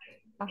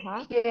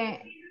 Ajá.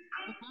 Que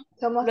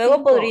somos Luego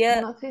 5,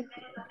 podría, no sé,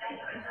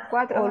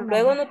 4 o somos.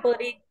 luego no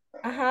podría,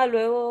 ajá,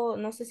 luego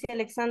no sé si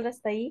Alexandra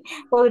está ahí,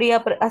 podría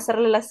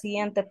hacerle la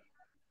siguiente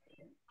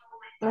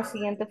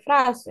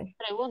frase.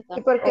 pregunta.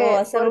 Y O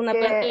hacerle una What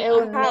do porque you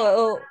ajá,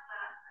 o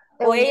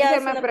ella Eunice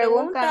hace me una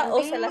pregunta a pregunta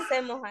o mí. se la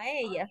hacemos a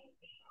ella.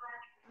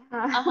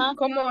 Ajá.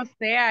 Como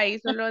sea, y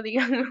solo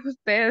digan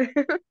ustedes.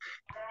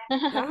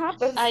 Ajá,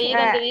 pues Ahí sí.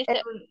 donde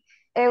dice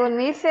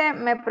Eunice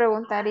me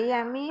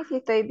preguntaría a mí si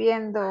estoy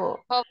viendo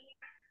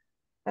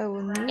el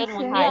Eunice. Ah,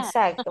 mundial.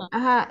 exacto.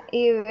 Ajá,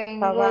 y vengo yo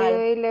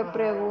Cabal. y le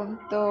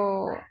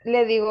pregunto,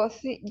 le digo,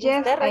 sí,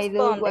 yes, Usted I do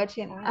responde.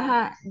 watching. Ajá.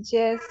 Ajá,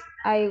 yes,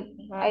 I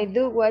Ajá.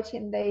 do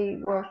watching the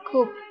World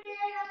Cup.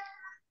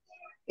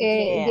 De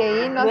Yeah.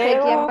 ahí no sé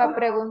quién va a Luego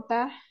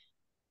preguntar.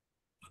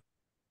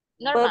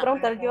 puedo Norma.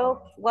 preguntar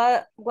yo,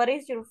 what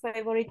is your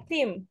favorite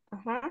team?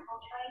 Ajá.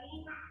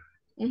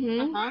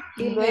 Ujú, Ajá.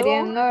 Y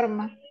sería luego,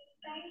 Norma.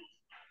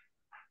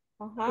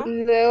 ajá.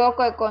 Y luego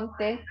que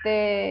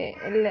conteste,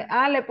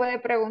 le puede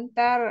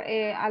preguntar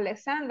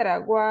Alessandra,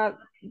 what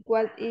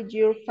is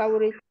your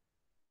favorite?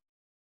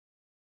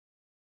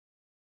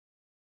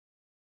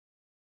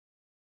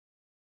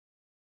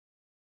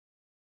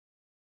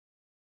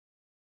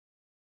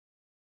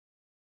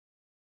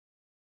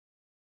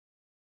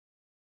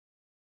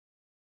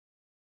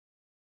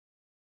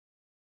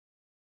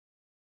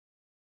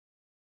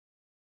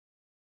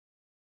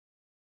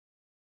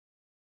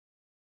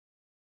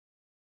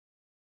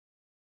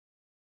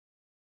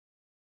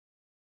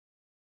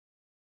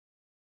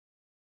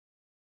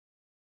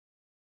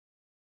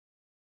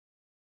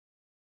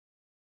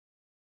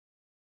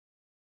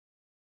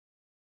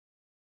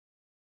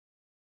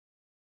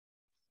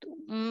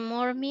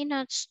 More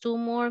minutes, 2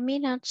 more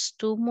minutes,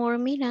 2 more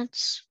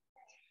minutes.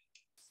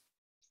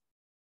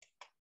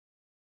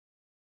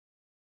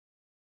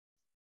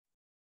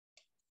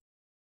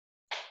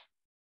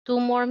 2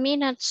 more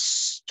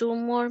minutes, 2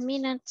 more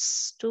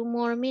minutes, 2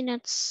 more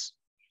minutes.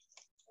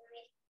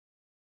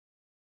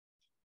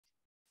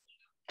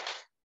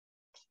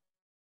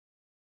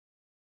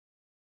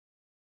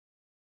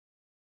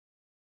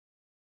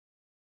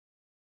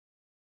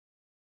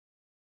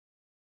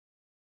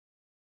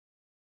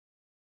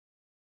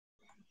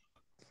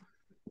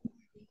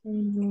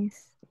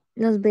 Yes.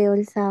 Los veo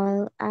el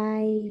sábado.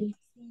 I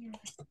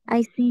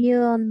see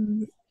you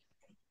on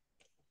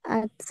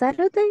at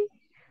Saturday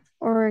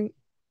or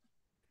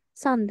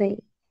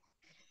Sunday.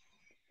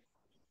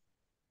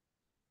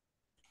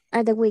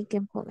 At the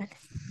weekend, póngale.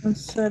 On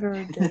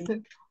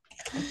Saturday.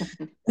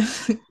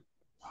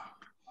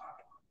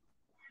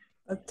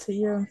 I'll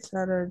see you on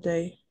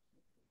Saturday.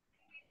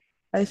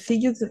 I see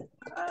you the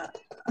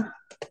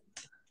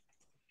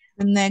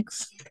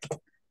next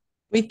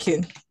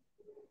Weekend.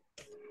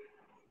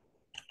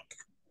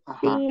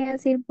 Ajá. Sí,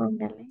 así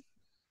póngale.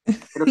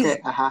 Creo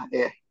que, ajá,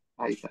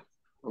 ahí está.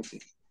 Ok.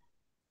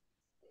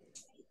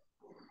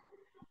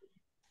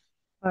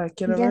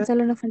 Quiero Ya ver.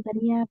 solo nos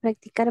faltaría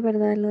practicar,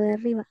 ¿verdad? Lo de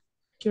arriba.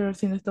 Quiero ver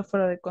si no está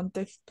fuera de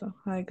contexto.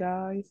 Hi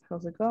guys,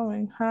 how's it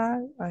going?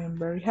 Hi, I am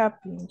very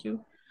happy. And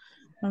you?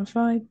 I'm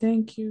fine,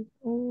 thank you.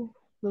 Oh,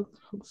 look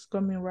who's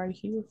coming right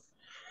here.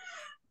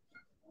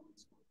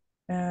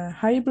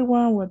 Hi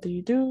everyone, what do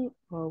you do?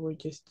 Oh, we're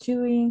just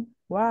chilling.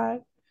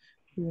 Why?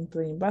 We've been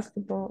playing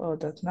basketball. Oh,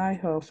 that's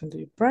nice. How often do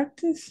you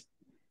practice?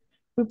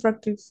 We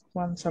practice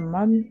once a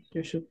month.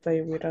 You should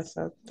play with us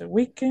at the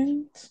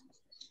weekend.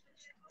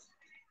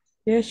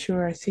 Yeah,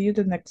 sure. I see you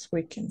the next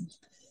weekend.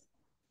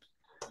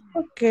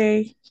 Ok,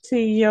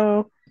 sí,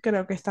 yo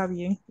creo que está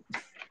bien.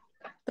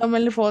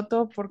 Tómenle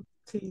foto por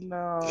si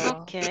lo...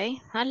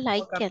 Okay, I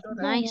like it.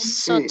 captura.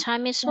 Nice. So Sí.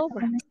 time is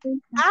over.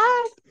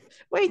 Ah,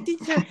 wait,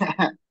 teacher.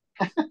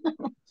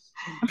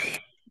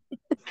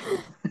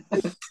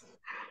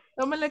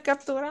 Tómenle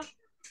captura.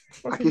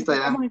 Por Aquí si está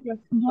ya. estamos en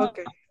clase. Ok.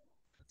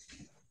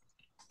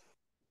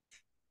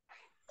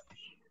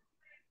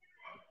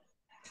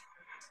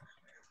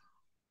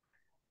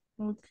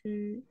 Ok,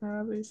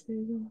 a ver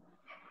si...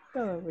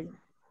 Todo bien.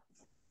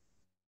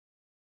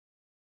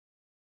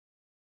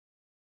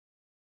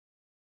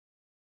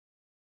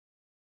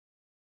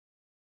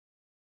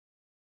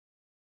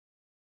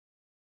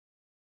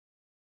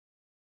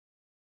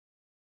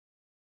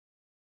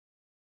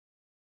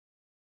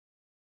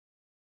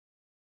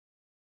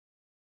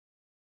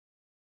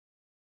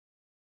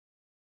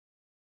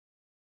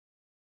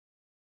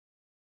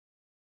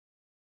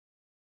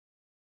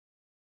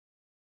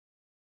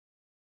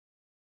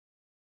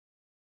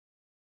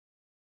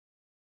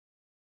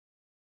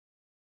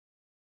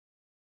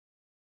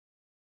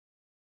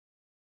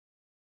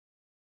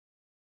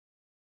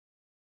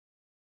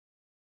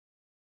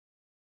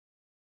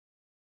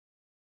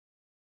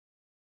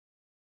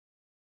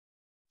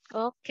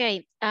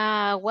 Okay,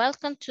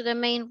 welcome to the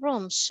main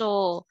room.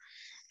 So,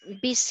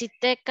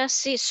 visité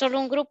casi solo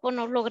un grupo,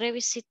 no logré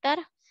visitar.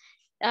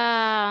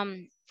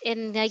 And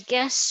I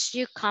guess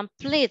you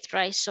complete,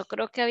 right? So,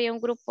 creo que había un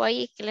grupo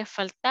ahí que le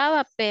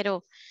faltaba,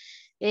 pero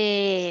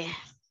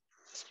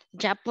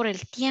ya por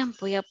el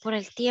tiempo, ya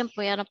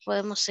no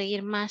podemos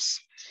seguir más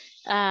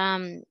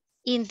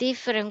in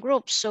different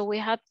groups. So, we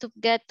have to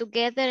get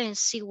together and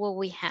see what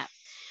we have.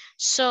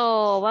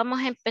 So,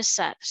 vamos a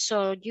empezar.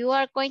 So, you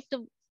are going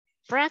to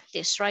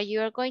practice, right?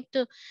 You are going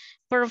to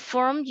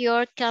perform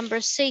your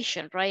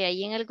conversation, right?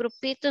 Ahí en el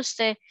grupito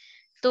usted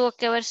tuvo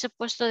que haberse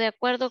puesto de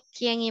acuerdo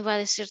quién iba a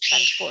decir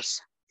tal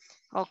cosa.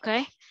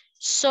 Okay.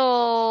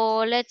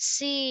 So, let's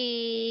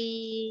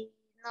see.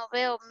 No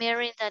veo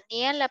Mary y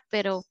Daniela,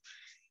 pero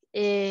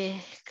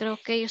creo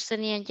que ellos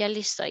tenían ya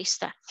listo. Ahí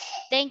está.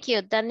 Thank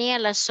you,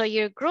 Daniela. So,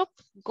 your group,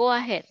 go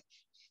ahead.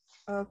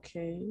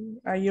 Okay.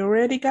 Are you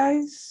ready,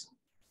 guys?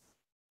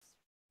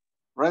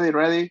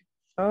 Ready.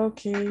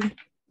 Okay.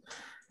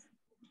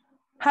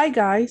 Hi,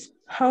 guys.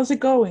 How's it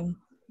going?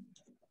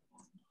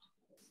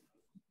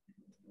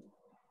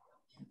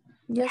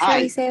 Yo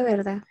Hi. soy C,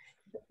 ¿verdad?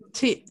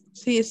 Sí,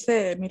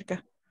 sé,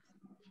 Mirka.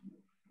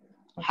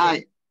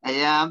 Hi, I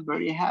am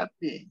very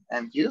happy.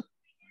 And you?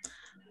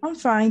 I'm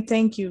fine,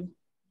 thank you.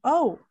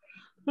 Oh,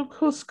 look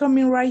who's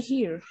coming right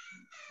here.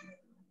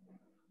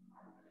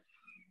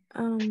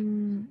 Hi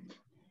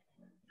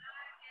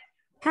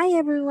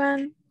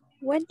everyone.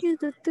 What do you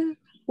do?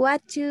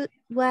 What do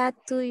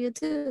you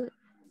do?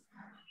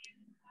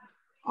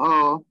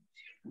 Oh,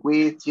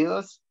 we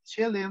just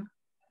chilling.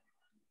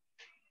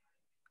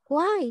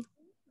 Why?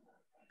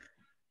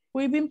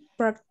 We've been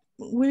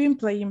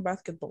playing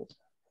basketball.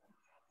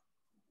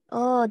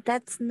 Oh,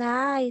 that's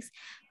nice.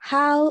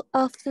 How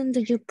often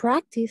do you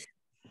practice?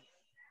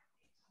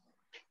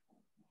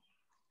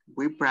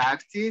 We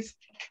practice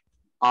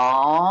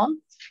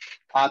on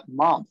at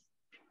month.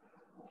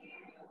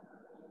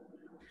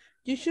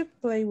 You should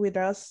play with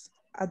us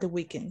at the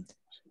weekend.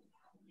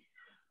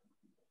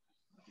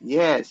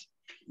 Yes,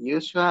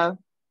 usual.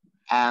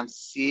 And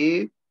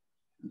see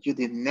you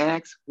the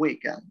next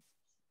weekend.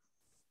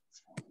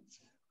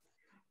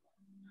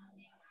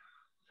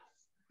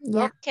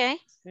 Yeah. Okay,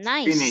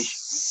 nice.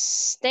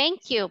 Finish.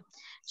 Thank you.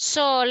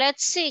 So,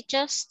 let's see,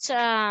 just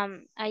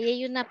ahí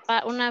hay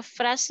una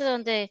frase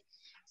donde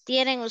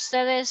tienen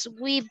ustedes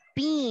we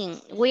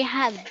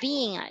had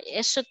been.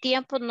 Eso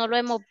tiempo no lo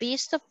hemos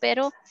visto,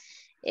 pero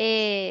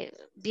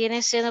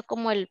viene siendo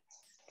como el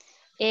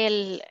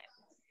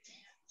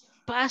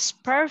past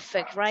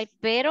perfect, right?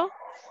 Pero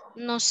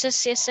no sé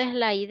si esa es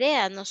la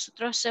idea.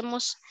 Nosotros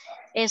hemos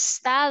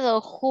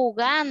estado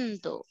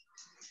jugando.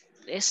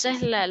 Esa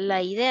es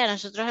la idea.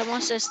 Nosotros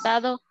hemos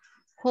estado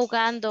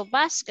jugando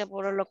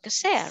básquetbol o lo que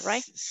sea,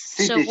 right?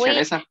 Sí, So teacher,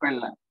 esa fue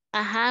la.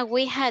 Ajá,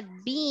 we had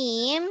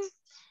been,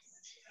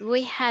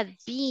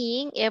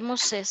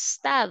 hemos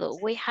estado,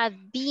 we had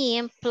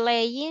been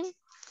playing.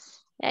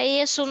 Ahí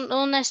es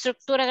una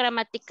estructura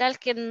gramatical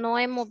que no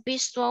hemos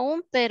visto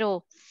aún,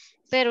 pero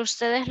pero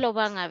ustedes lo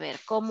van a ver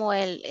como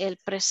el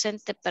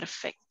presente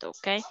perfecto,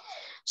 ¿ok?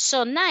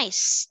 So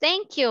nice.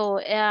 Thank you,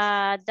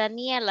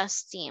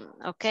 Daniela's team.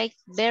 Okay,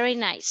 very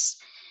nice.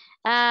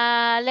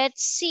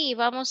 Let's see.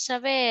 Vamos a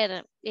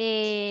ver.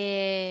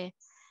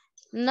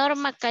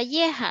 Norma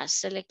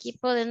Callejas, el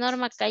equipo de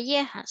Norma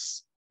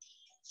Callejas.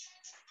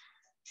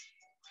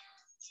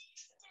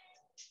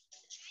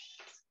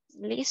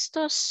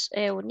 ¿Listos?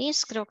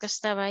 Eunice creo que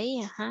estaba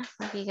ahí. Ajá,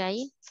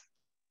 Abigail.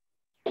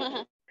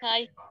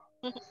 Hi.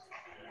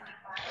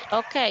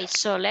 Okay,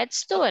 so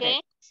let's do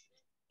it.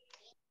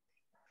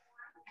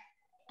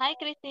 Hi,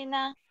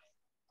 Cristina.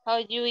 How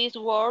you is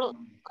world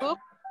cook?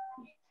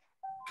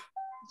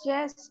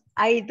 Yes,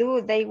 I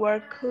do. They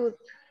were good.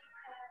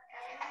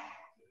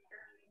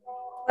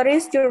 What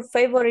is your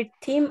favorite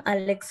team,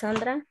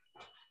 Alexandra?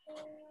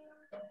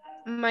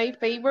 My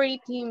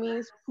favorite team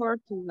is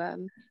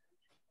Portugal.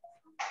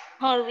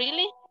 Oh,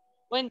 really?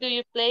 When do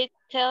you play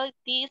tell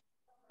this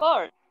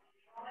sport?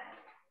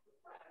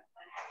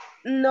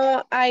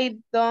 No, I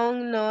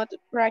don't not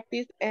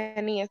practice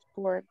any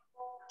sport.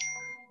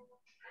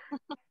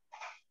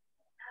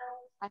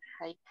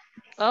 Okay.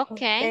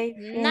 Okay,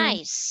 fin.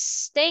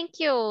 nice. Thank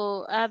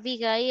you,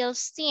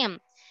 Abigail's team.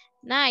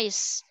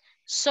 Nice.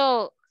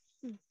 So,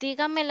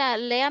 dígame,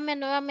 léame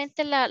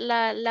nuevamente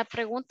la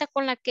pregunta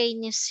con la que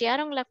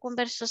iniciaron la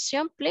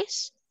conversación,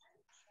 please.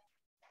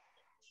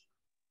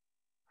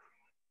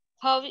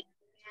 How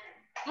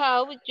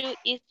you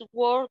is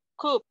world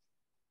cup?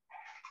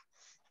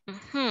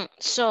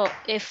 So,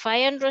 if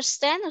I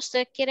understand,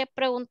 usted quiere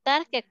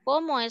preguntar que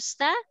cómo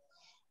está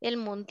el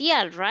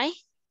mundial, right?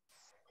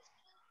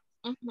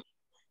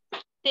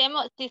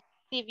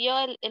 Si vio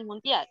el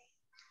mundial.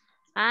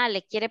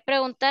 Le quiere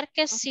preguntar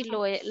que si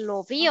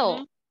lo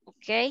vio,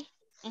 ok.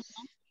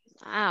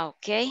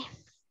 Ok.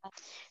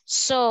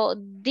 So,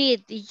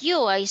 did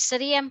you, ahí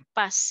sería en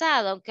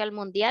pasado, aunque el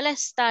mundial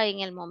está en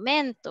el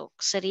momento,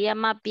 sería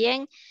más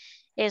bien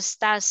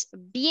estás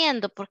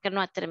viendo porque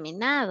no ha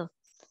terminado.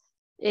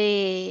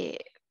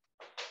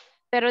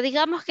 Pero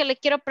digamos que le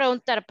quiero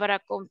preguntar para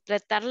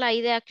completar la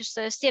idea que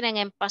ustedes tienen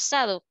en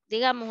pasado.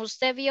 Digamos,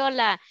 usted vio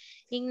la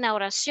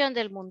inauguración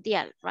del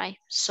mundial, right?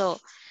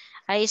 So,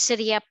 ahí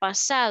sería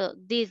pasado.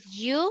 Did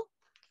you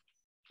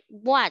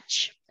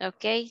watch,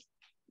 okay?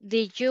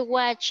 Did you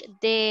watch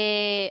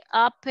the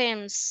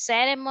open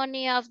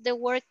ceremony of the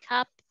World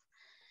Cup?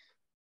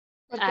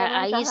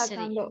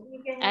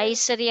 Ahí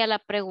sería la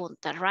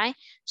pregunta, right?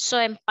 So,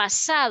 en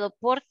pasado,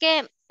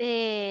 porque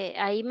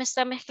ahí me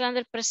está mezclando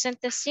el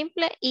presente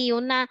simple y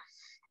una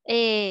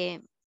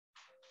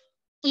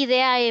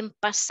idea en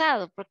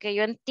pasado, porque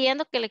yo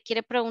entiendo que le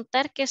quiere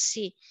preguntar que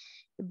si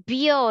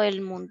vio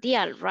el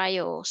mundial,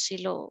 right? O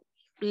si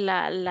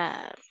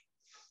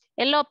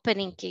el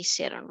opening que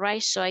hicieron,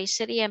 right? So, ahí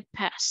sería en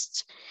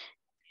past.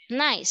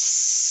 Nice.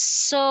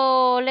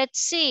 So, let's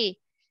see.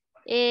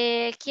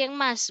 ¿Quién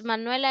más?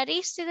 Manuel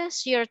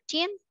Aristides, your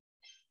team.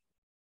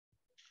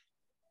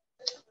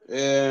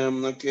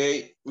 Ok,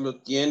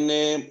 lo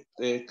tiene,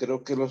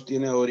 creo que los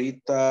tiene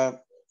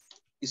ahorita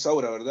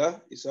Isaura,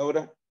 ¿verdad?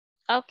 Isaura.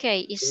 Ok,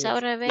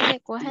 Isaura Vega,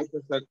 go ahead.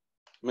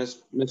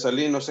 Me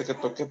salí, no sé qué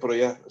toqué, pero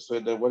ya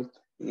estoy de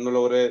vuelta. No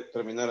logré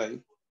terminar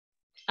ahí.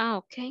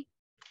 Ok.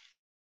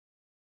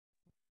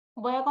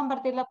 Voy a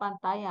compartir la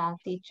pantalla,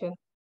 teacher.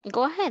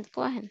 Go ahead,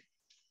 go ahead.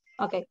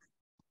 Ok.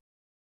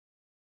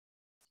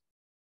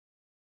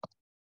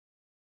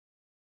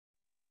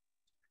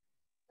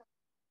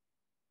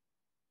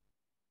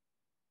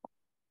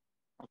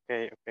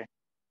 Okay.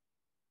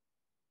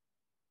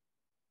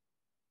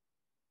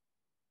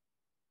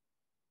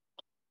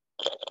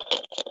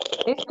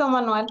 Listo,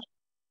 Manuel.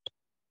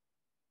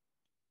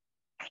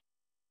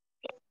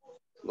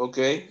 Ok.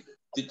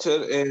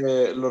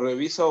 Teacher, ¿lo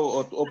revisa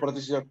o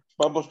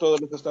participamos todos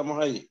los que estamos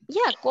ahí?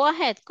 Yeah, go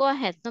ahead,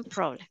 no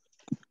problem.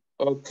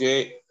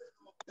 Okay.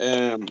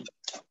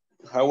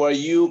 How are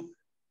you,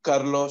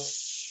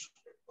 Carlos?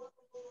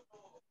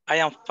 I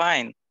am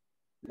fine.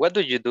 What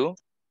do you do?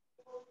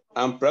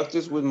 I'm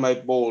practice with my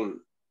ball.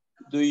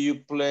 Do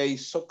you play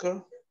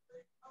soccer?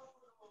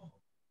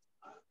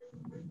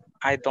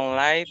 I don't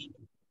like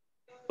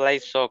play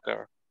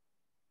soccer,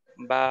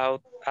 but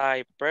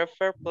I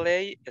prefer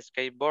play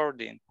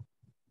skateboarding.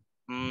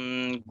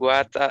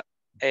 What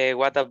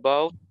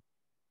about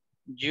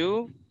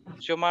you,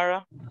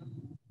 Xiomara?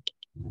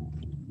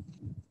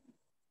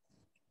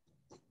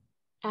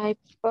 I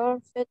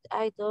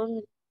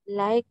don't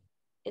like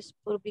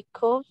sport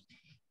because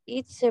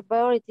it's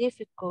very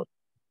difficult.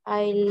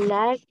 I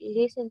like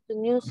listen to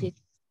music.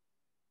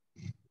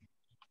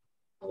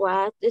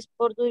 What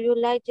sport do you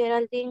like,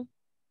 Geraldine?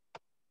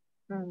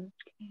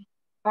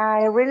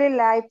 I really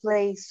like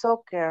play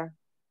soccer.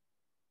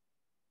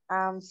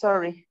 I'm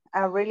sorry.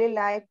 I really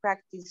like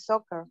practice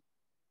soccer.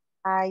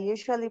 I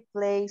usually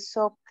play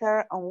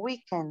soccer on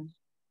weekend.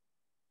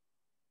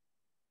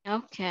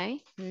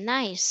 Okay,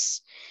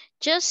 nice.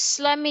 Just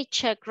let me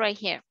check right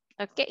here.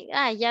 Ok,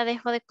 ya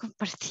dejo de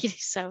compartir,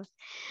 Isabel.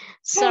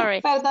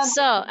 Sorry. Perdón.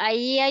 So,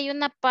 ahí hay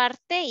una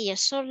parte y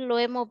eso lo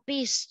hemos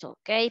visto,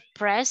 ok.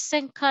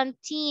 Present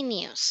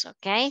continuous,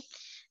 ok.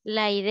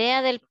 La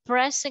idea del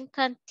present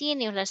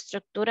continuous, la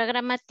estructura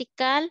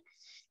gramatical,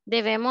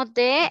 debemos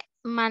de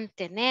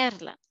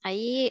mantenerla.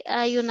 Ahí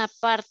hay una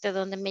parte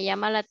donde me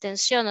llama la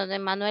atención, donde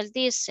Manuel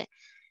dice,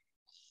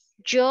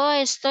 yo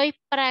estoy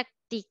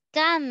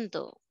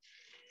practicando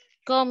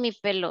con mi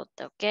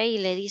pelota, ok. Y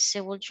le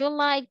dice, would you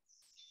like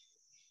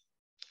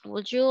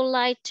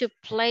to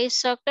play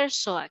soccer?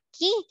 So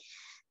aquí,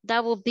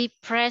 that will be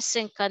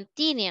present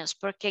continuous,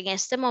 porque en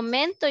este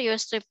momento yo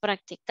estoy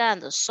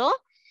practicando. So,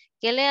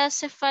 ¿qué le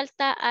hace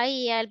falta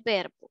ahí al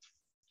verbo?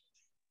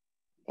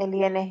 El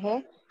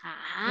ING.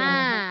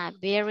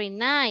 Very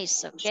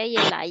nice, ok,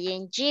 el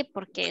ing,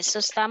 porque eso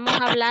estamos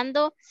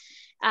hablando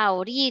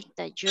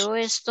ahorita. Yo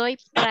estoy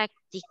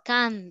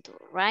practicando,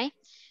 right?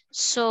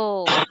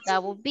 So,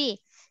 that would be.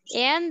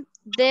 And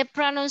the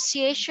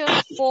pronunciation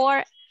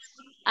for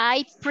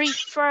I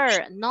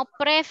prefer, no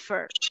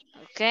prefer,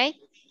 okay?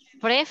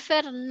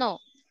 Prefer, no.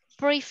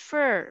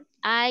 Prefer,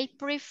 I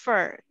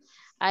prefer.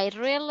 I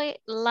really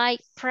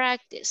like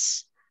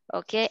practice,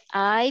 okay?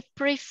 I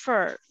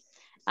prefer.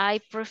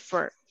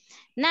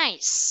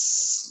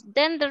 Nice.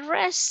 Then the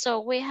rest, so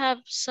we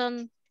have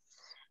some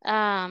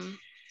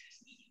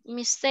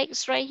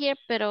mistakes right here,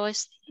 pero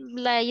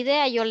la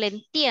idea yo la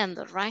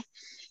entiendo, right?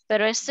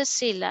 Pero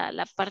sí,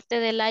 la parte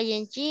del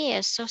ing,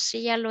 eso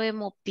sí ya lo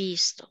hemos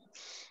visto.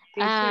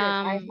 Teacher,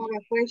 I have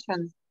a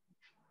question.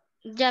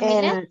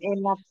 Yamile.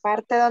 En la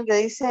parte donde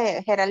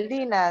dice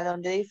Geraldina,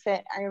 donde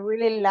dice I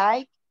really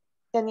like,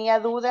 tenía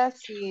dudas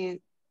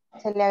si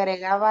se le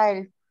agregaba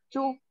el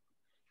to.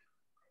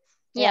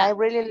 Yeah, I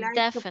really like to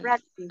definitely.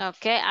 practice.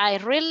 Okay, I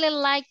really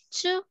like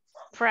to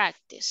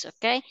practice,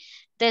 okay?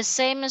 The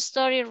same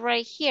story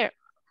right here.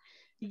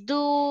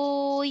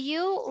 Do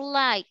you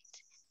like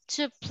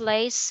to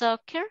play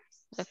soccer?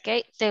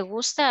 Okay, ¿te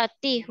gusta a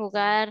ti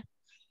jugar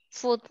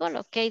fútbol?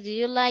 Okay, do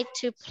you like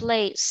to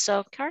play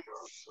soccer?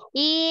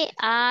 Y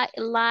I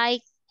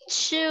like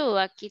to,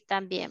 aquí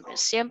también,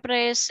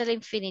 siempre es el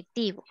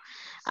infinitivo.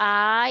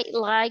 I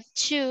like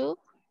to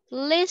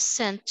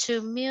listen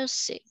to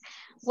music.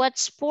 What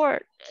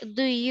sport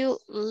do you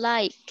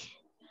like,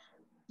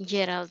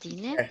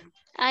 Geraldine?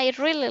 I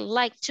really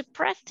like to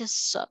practice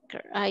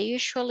soccer. I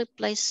usually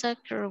play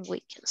soccer on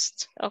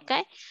weekends.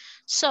 Okay,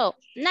 so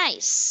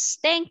nice.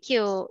 Thank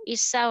you,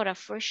 Isaura,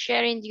 for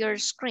sharing your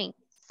screen.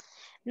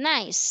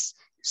 Nice.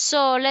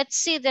 So let's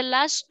see the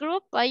last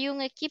group. Hay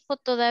un equipo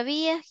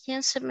todavía.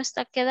 ¿Quién se me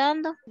está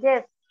quedando?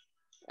 Yes.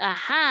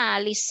 Ajá,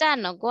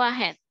 Lizano, go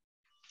ahead.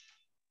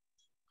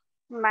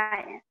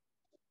 Vaya.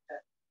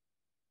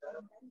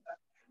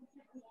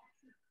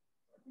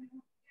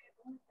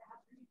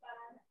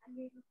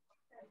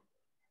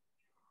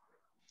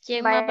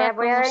 ¿Quién Vaya, más va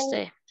voy con a ver.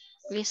 usted?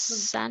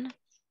 Lizano.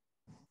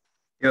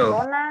 Yo.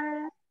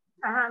 Donald.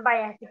 Ajá,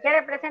 vaya, si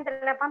quiere presente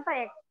la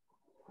pantalla.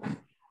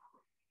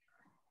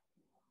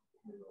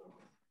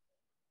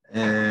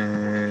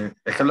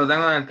 Es que lo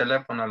tengo en el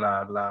teléfono,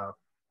 la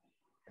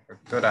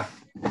captura.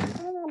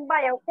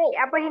 Vaya, ok.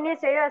 Pues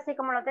inicio yo así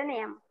como lo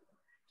teníamos.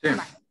 Sí.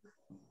 Vaya.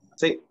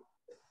 Sí.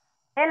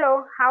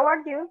 Hello, how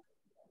are you?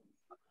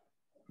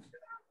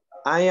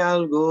 I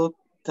am good,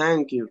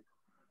 thank you.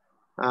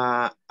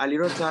 A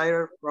little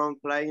tired from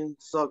playing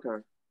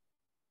soccer.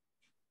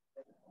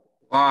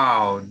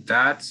 Wow,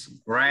 that's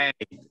great.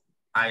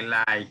 I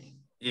like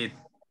it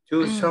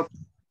too. So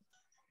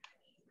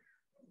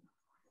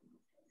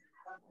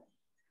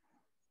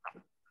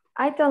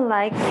I don't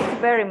like it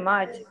very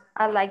much.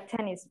 I like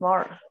tennis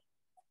more.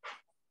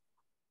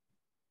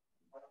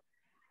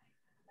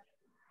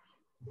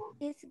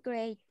 It's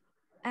great.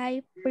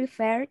 I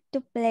prefer to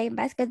play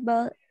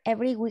basketball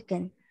every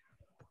weekend.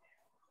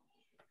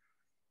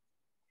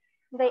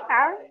 They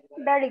are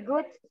very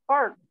good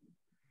sport.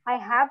 I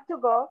have to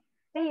go.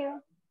 See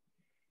you.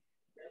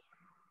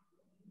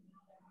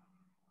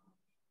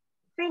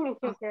 Finish,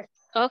 teacher.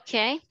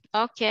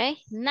 Okay,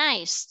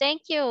 nice.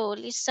 Thank you,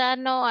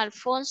 Lizano,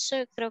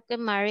 Alfonso, creo que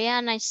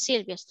Mariana y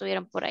Silvia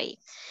estuvieron por ahí.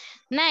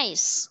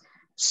 Nice.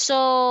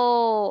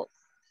 So,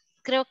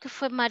 creo que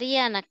fue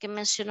Mariana que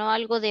mencionó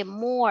algo de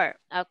more,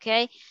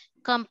 ok.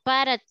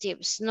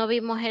 Comparatives, no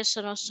vimos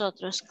eso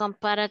nosotros.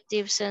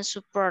 Comparatives and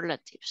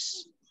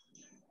superlatives.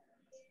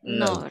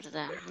 No,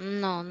 ¿verdad?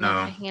 No.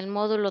 En el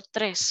módulo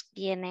 3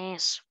 viene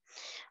eso.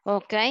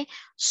 Ok.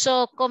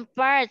 So,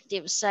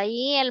 comparatives.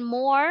 Ahí el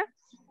more,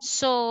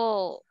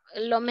 so,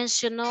 lo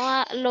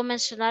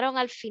mencionaron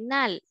al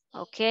final.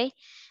 Ok.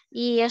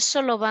 Y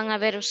eso lo van a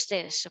ver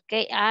ustedes. Ok.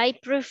 I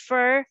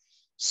prefer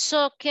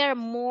soccer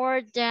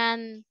more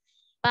than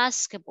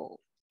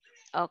basketball.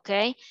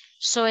 Ok.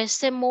 So,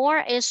 este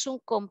more es un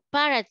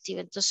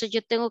comparative. Entonces,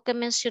 yo tengo que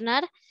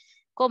mencionar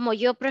como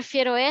yo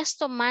prefiero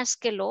esto más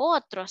que lo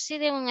otro. Así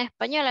digo en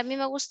español, a mí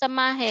me gusta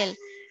más el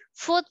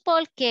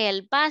fútbol que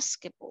el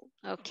básquetbol,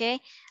 ok.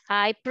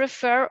 I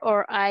prefer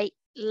or I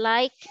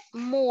like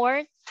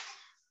more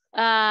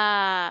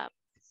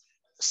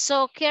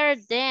soccer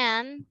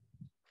than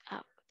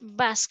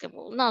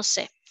basketball, no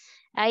sé.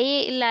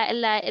 Ahí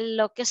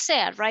lo que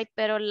sea, right?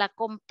 Pero la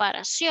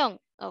comparación,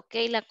 ok,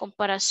 la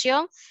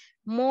comparación,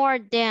 more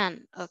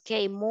than,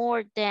 ok,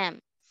 more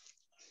than.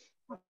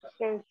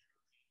 Okay.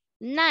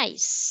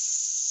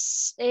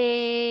 Nice.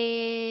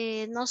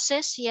 No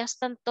sé si ya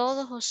están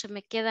todos o se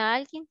me queda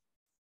alguien.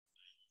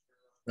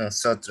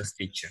 Nosotros,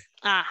 teacher.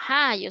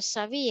 Ajá, yo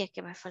sabía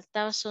que me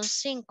faltaba, son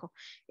 5.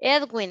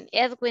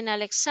 Edwin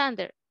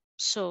Alexander.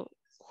 So,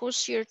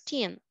 who's your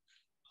team?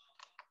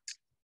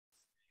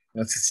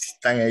 No sé si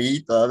están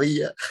ahí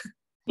todavía.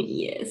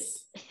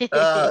 Yes.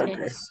 Ah, ok.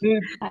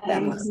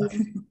 Estamos.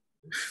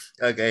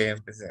 Ok,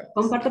 empecemos.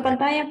 Comparto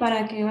pantalla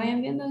para que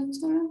vayan viendo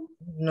solo.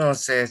 No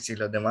sé si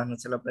los demás no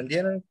se lo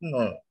aprendieron.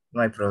 No,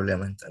 no hay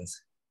problema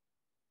entonces.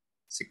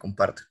 Si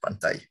compartes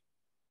pantalla.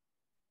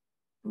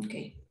 Ok.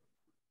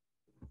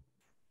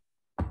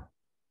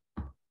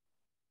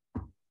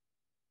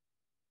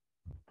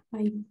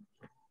 Ahí.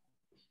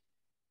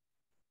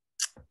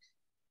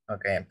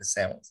 Ok,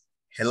 empecemos.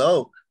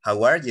 Hello,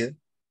 how are you?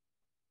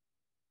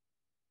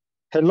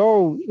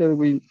 Hello,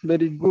 Edwin.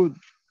 Very good.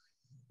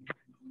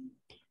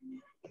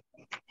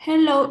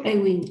 Hello,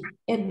 Edwin.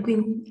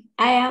 Edwin,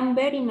 I am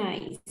very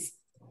nice.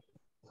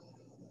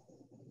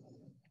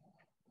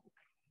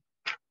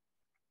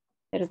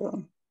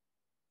 Perdón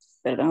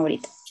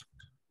ahorita.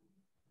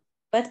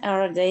 What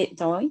are they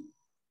doing?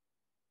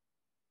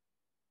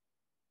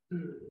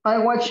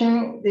 I'm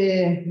watching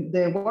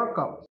the World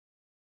Cup.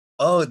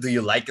 Oh, do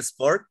you like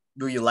sport?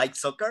 Do you like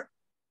soccer?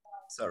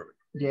 Sorry.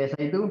 Yes,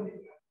 I do.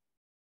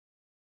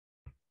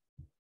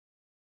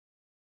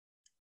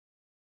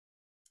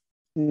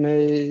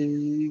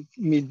 Me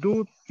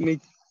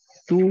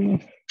too.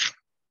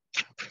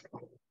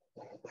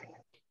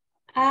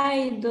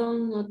 I do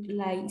not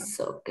like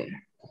soccer.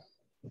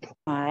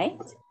 Right.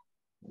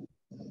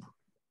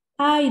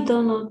 I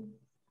do not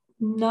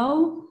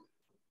know.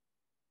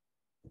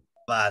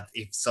 But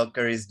if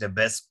soccer is the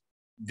best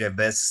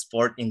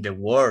sport in the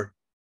world.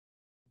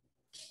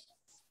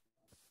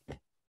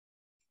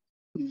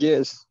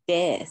 Yes.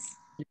 Yes.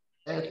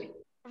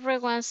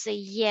 Everyone say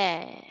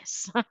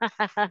yes.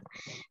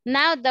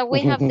 Now that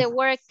we have the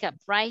World Cup,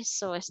 right?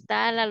 So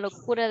está la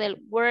locura del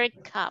World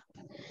Cup.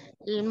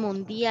 El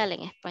mundial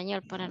en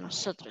español para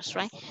nosotros,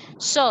 right?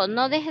 So,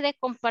 no deje de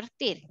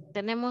compartir.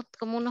 Tenemos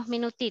como unos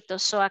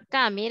minutitos. So,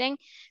 acá, miren,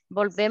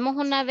 volvemos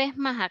una vez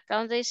más acá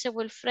donde dice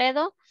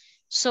Wilfredo.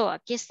 So,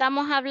 aquí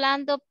estamos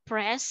hablando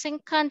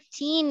present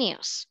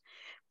continuous.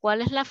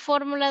 ¿Cuál es la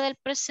fórmula del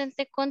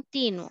presente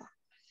continuo?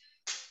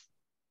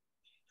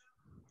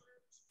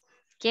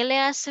 ¿Qué le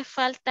hace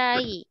falta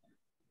ahí?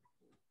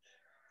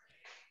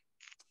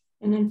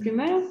 En el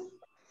primero.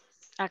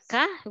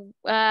 Acá,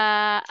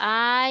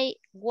 I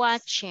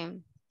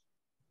watching.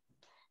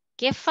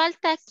 ¿Qué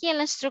falta aquí en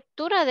la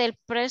estructura del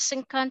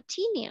present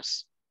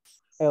continuous?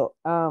 El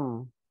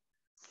am.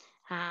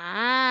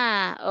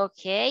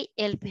 Ok.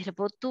 El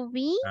verbo to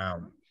be.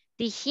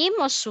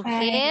 Dijimos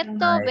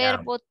sujeto, I am.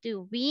 verbo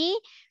to be,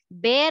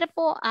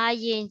 verbo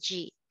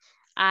ing.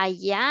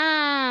 I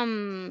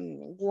am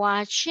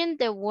watching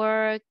the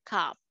World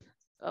Cup.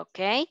 Ok.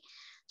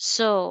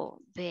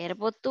 So,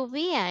 verbo to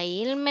be.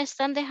 Ahí me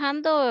están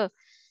dejando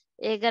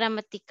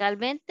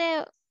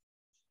gramaticalmente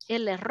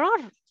el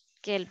error.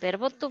 Que el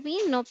verbo to be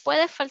no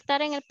puede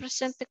faltar en el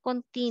presente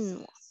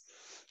continuo.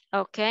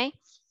 Ok.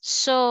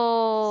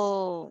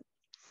 So,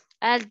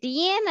 al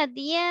the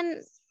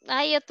end,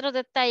 hay otros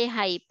detalles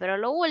ahí, pero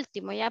lo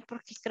último ya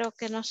porque creo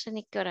que no sé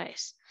ni qué hora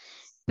es.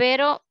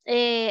 Pero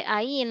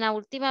ahí en la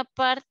última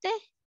parte,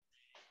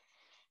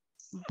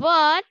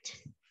 but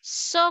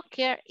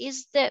soccer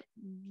is the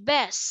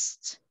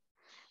best.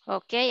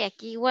 Ok,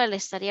 aquí igual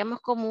estaríamos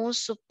como un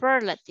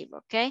superlativo,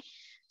 ok.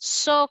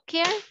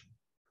 Soccer,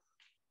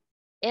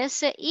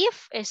 ese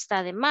if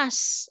está de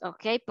más,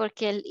 ok,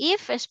 porque el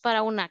if es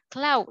para una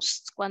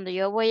clause, cuando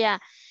yo voy a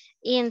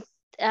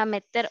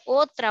meter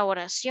otra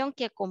oración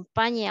que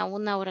acompañe a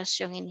una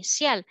oración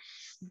inicial.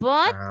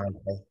 But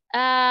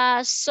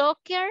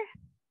soccer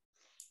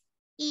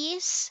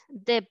is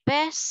the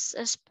best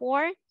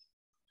sport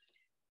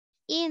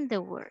in the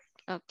world.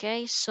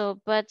 Okay,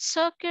 so but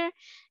soccer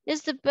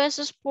is the best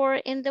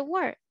sport in the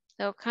world.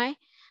 Okay,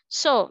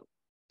 so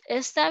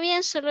está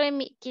bien solo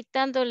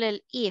quitándole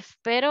el if,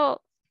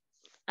 pero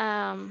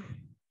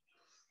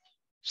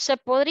se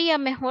podría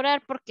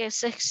mejorar porque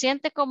se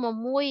siente como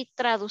muy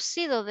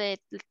traducido del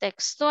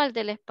textual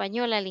del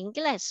español al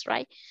inglés,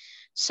 right?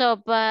 So,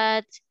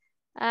 but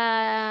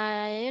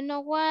you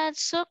know what?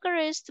 Soccer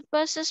is the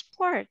best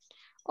sport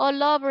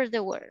all over the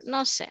world.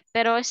 No sé,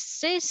 pero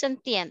sí se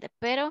entiende,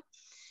 pero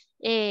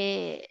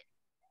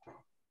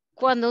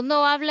cuando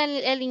uno habla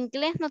el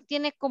inglés no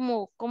tiene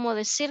como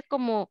decir,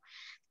 como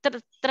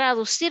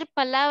traducir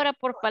palabra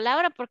por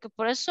palabra, porque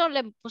por eso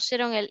le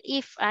pusieron el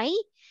if ahí,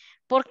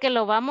 porque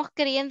lo vamos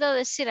queriendo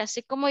decir,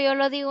 así como yo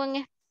lo digo en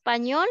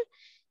español,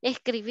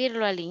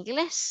 escribirlo al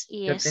inglés.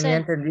 Y yo tenía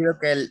entendido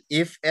que el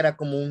if era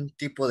como un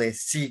tipo de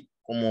sí,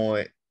 como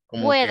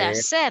puede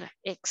ser,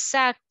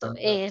 exacto,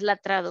 es la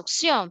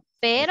traducción,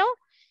 pero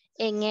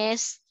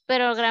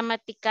pero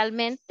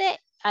gramaticalmente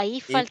ahí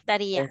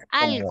faltaría es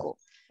como- algo,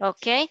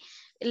 ¿ok?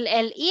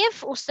 El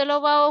if usted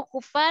lo va a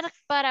ocupar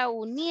para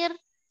unir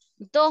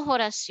dos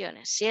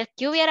oraciones. Si es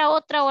que hubiera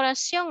otra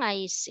oración,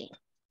 ahí sí.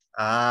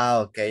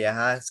 Ah, ok,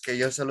 ajá, es que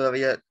yo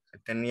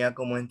tenía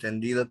como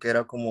entendido que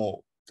era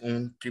como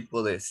un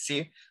tipo de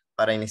sí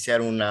para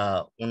iniciar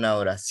una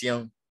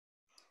oración,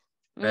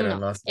 pero No,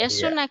 no es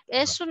sabía.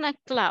 una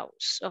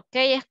clause, ¿ok?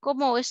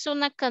 Es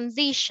una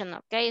condition,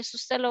 ¿ok? Eso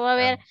usted lo va a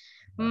ver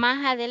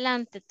más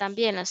adelante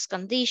también, las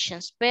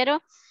conditions,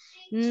 pero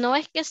no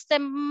es que esté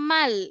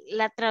mal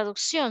la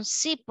traducción,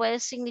 sí puede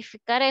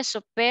significar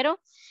eso, pero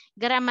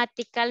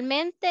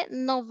gramaticalmente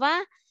no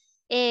va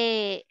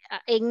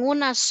en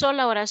una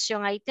sola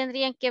oración. Ahí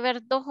tendrían que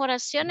ver dos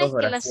oraciones Dos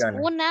que las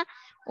oraciones. una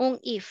un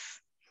if.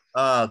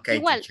 Ah, ok,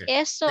 Igual, teacher.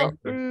 eso Thank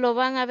you. lo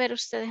van a ver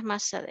ustedes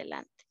más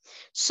adelante.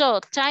 So,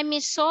 time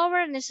is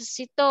over.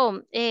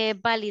 Necesito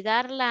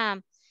validar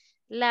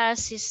la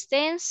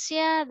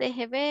asistencia.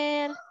 Deje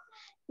ver.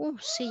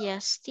 Sí, ya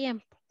es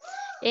tiempo.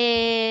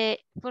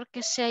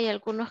 Porque si hay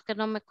algunos que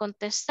no me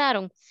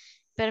contestaron.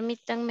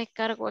 Permítanme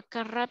cargo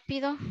acá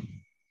rápido.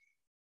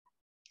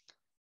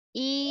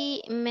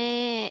 Y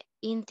me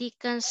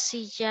indican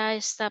si ya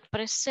está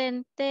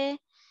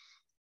presente.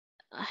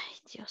 Ay,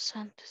 Dios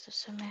santo, esto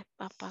se me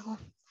apagó.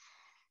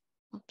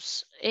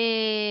 Ups.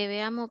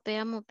 Veamos,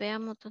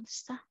 ¿dónde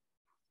está?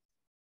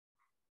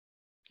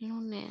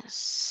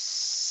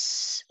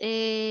 Lunes.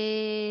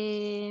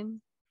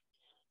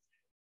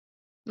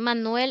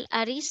 Manuel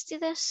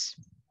Aristides.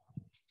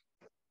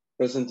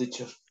 Present,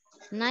 teacher.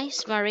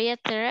 Nice. María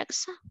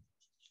Teresa.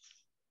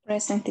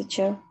 Present,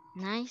 teacher.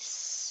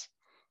 Nice.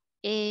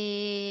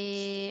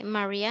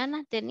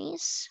 Mariana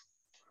Denise.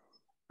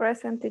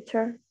 Present,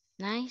 teacher.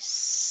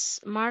 Nice.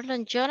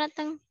 Marlon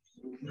Jonathan.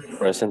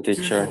 Present,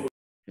 teacher.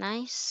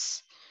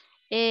 Nice.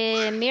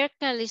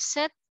 Mirka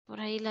Lisette, por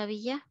ahí la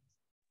villa.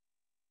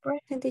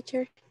 Present,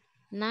 teacher.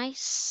 Nice.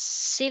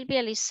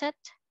 Silvia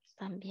Lisette,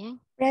 también.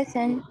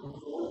 Present.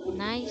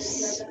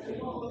 Nice.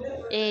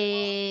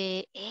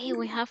 Hey,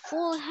 we have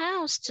full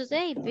house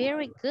today.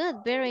 Very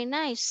good, very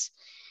nice.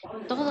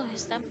 Todos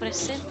están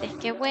presentes,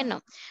 qué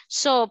bueno.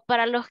 So,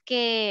 para los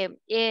que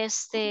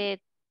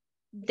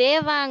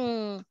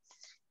deban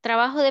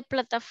trabajo de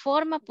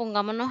plataforma,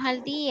 pongámonos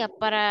al día.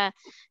 Para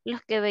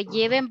los que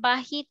lleven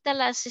bajita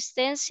la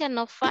asistencia,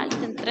 no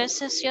falten 3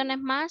 sesiones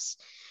más.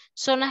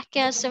 Son las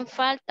que hacen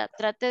falta.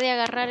 Trate de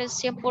agarrar el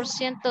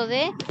 100%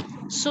 de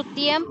su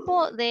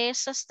tiempo de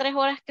esas 3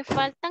 horas que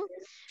faltan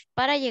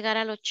para llegar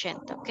al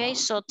 80. Ok,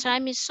 so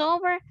time is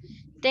over.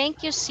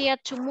 Thank you. See you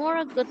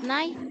tomorrow. Good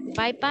night.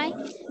 Bye bye.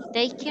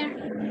 Take care.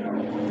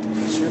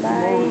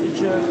 Bye.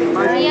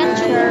 See you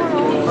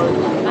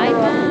tomorrow. Bye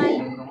bye.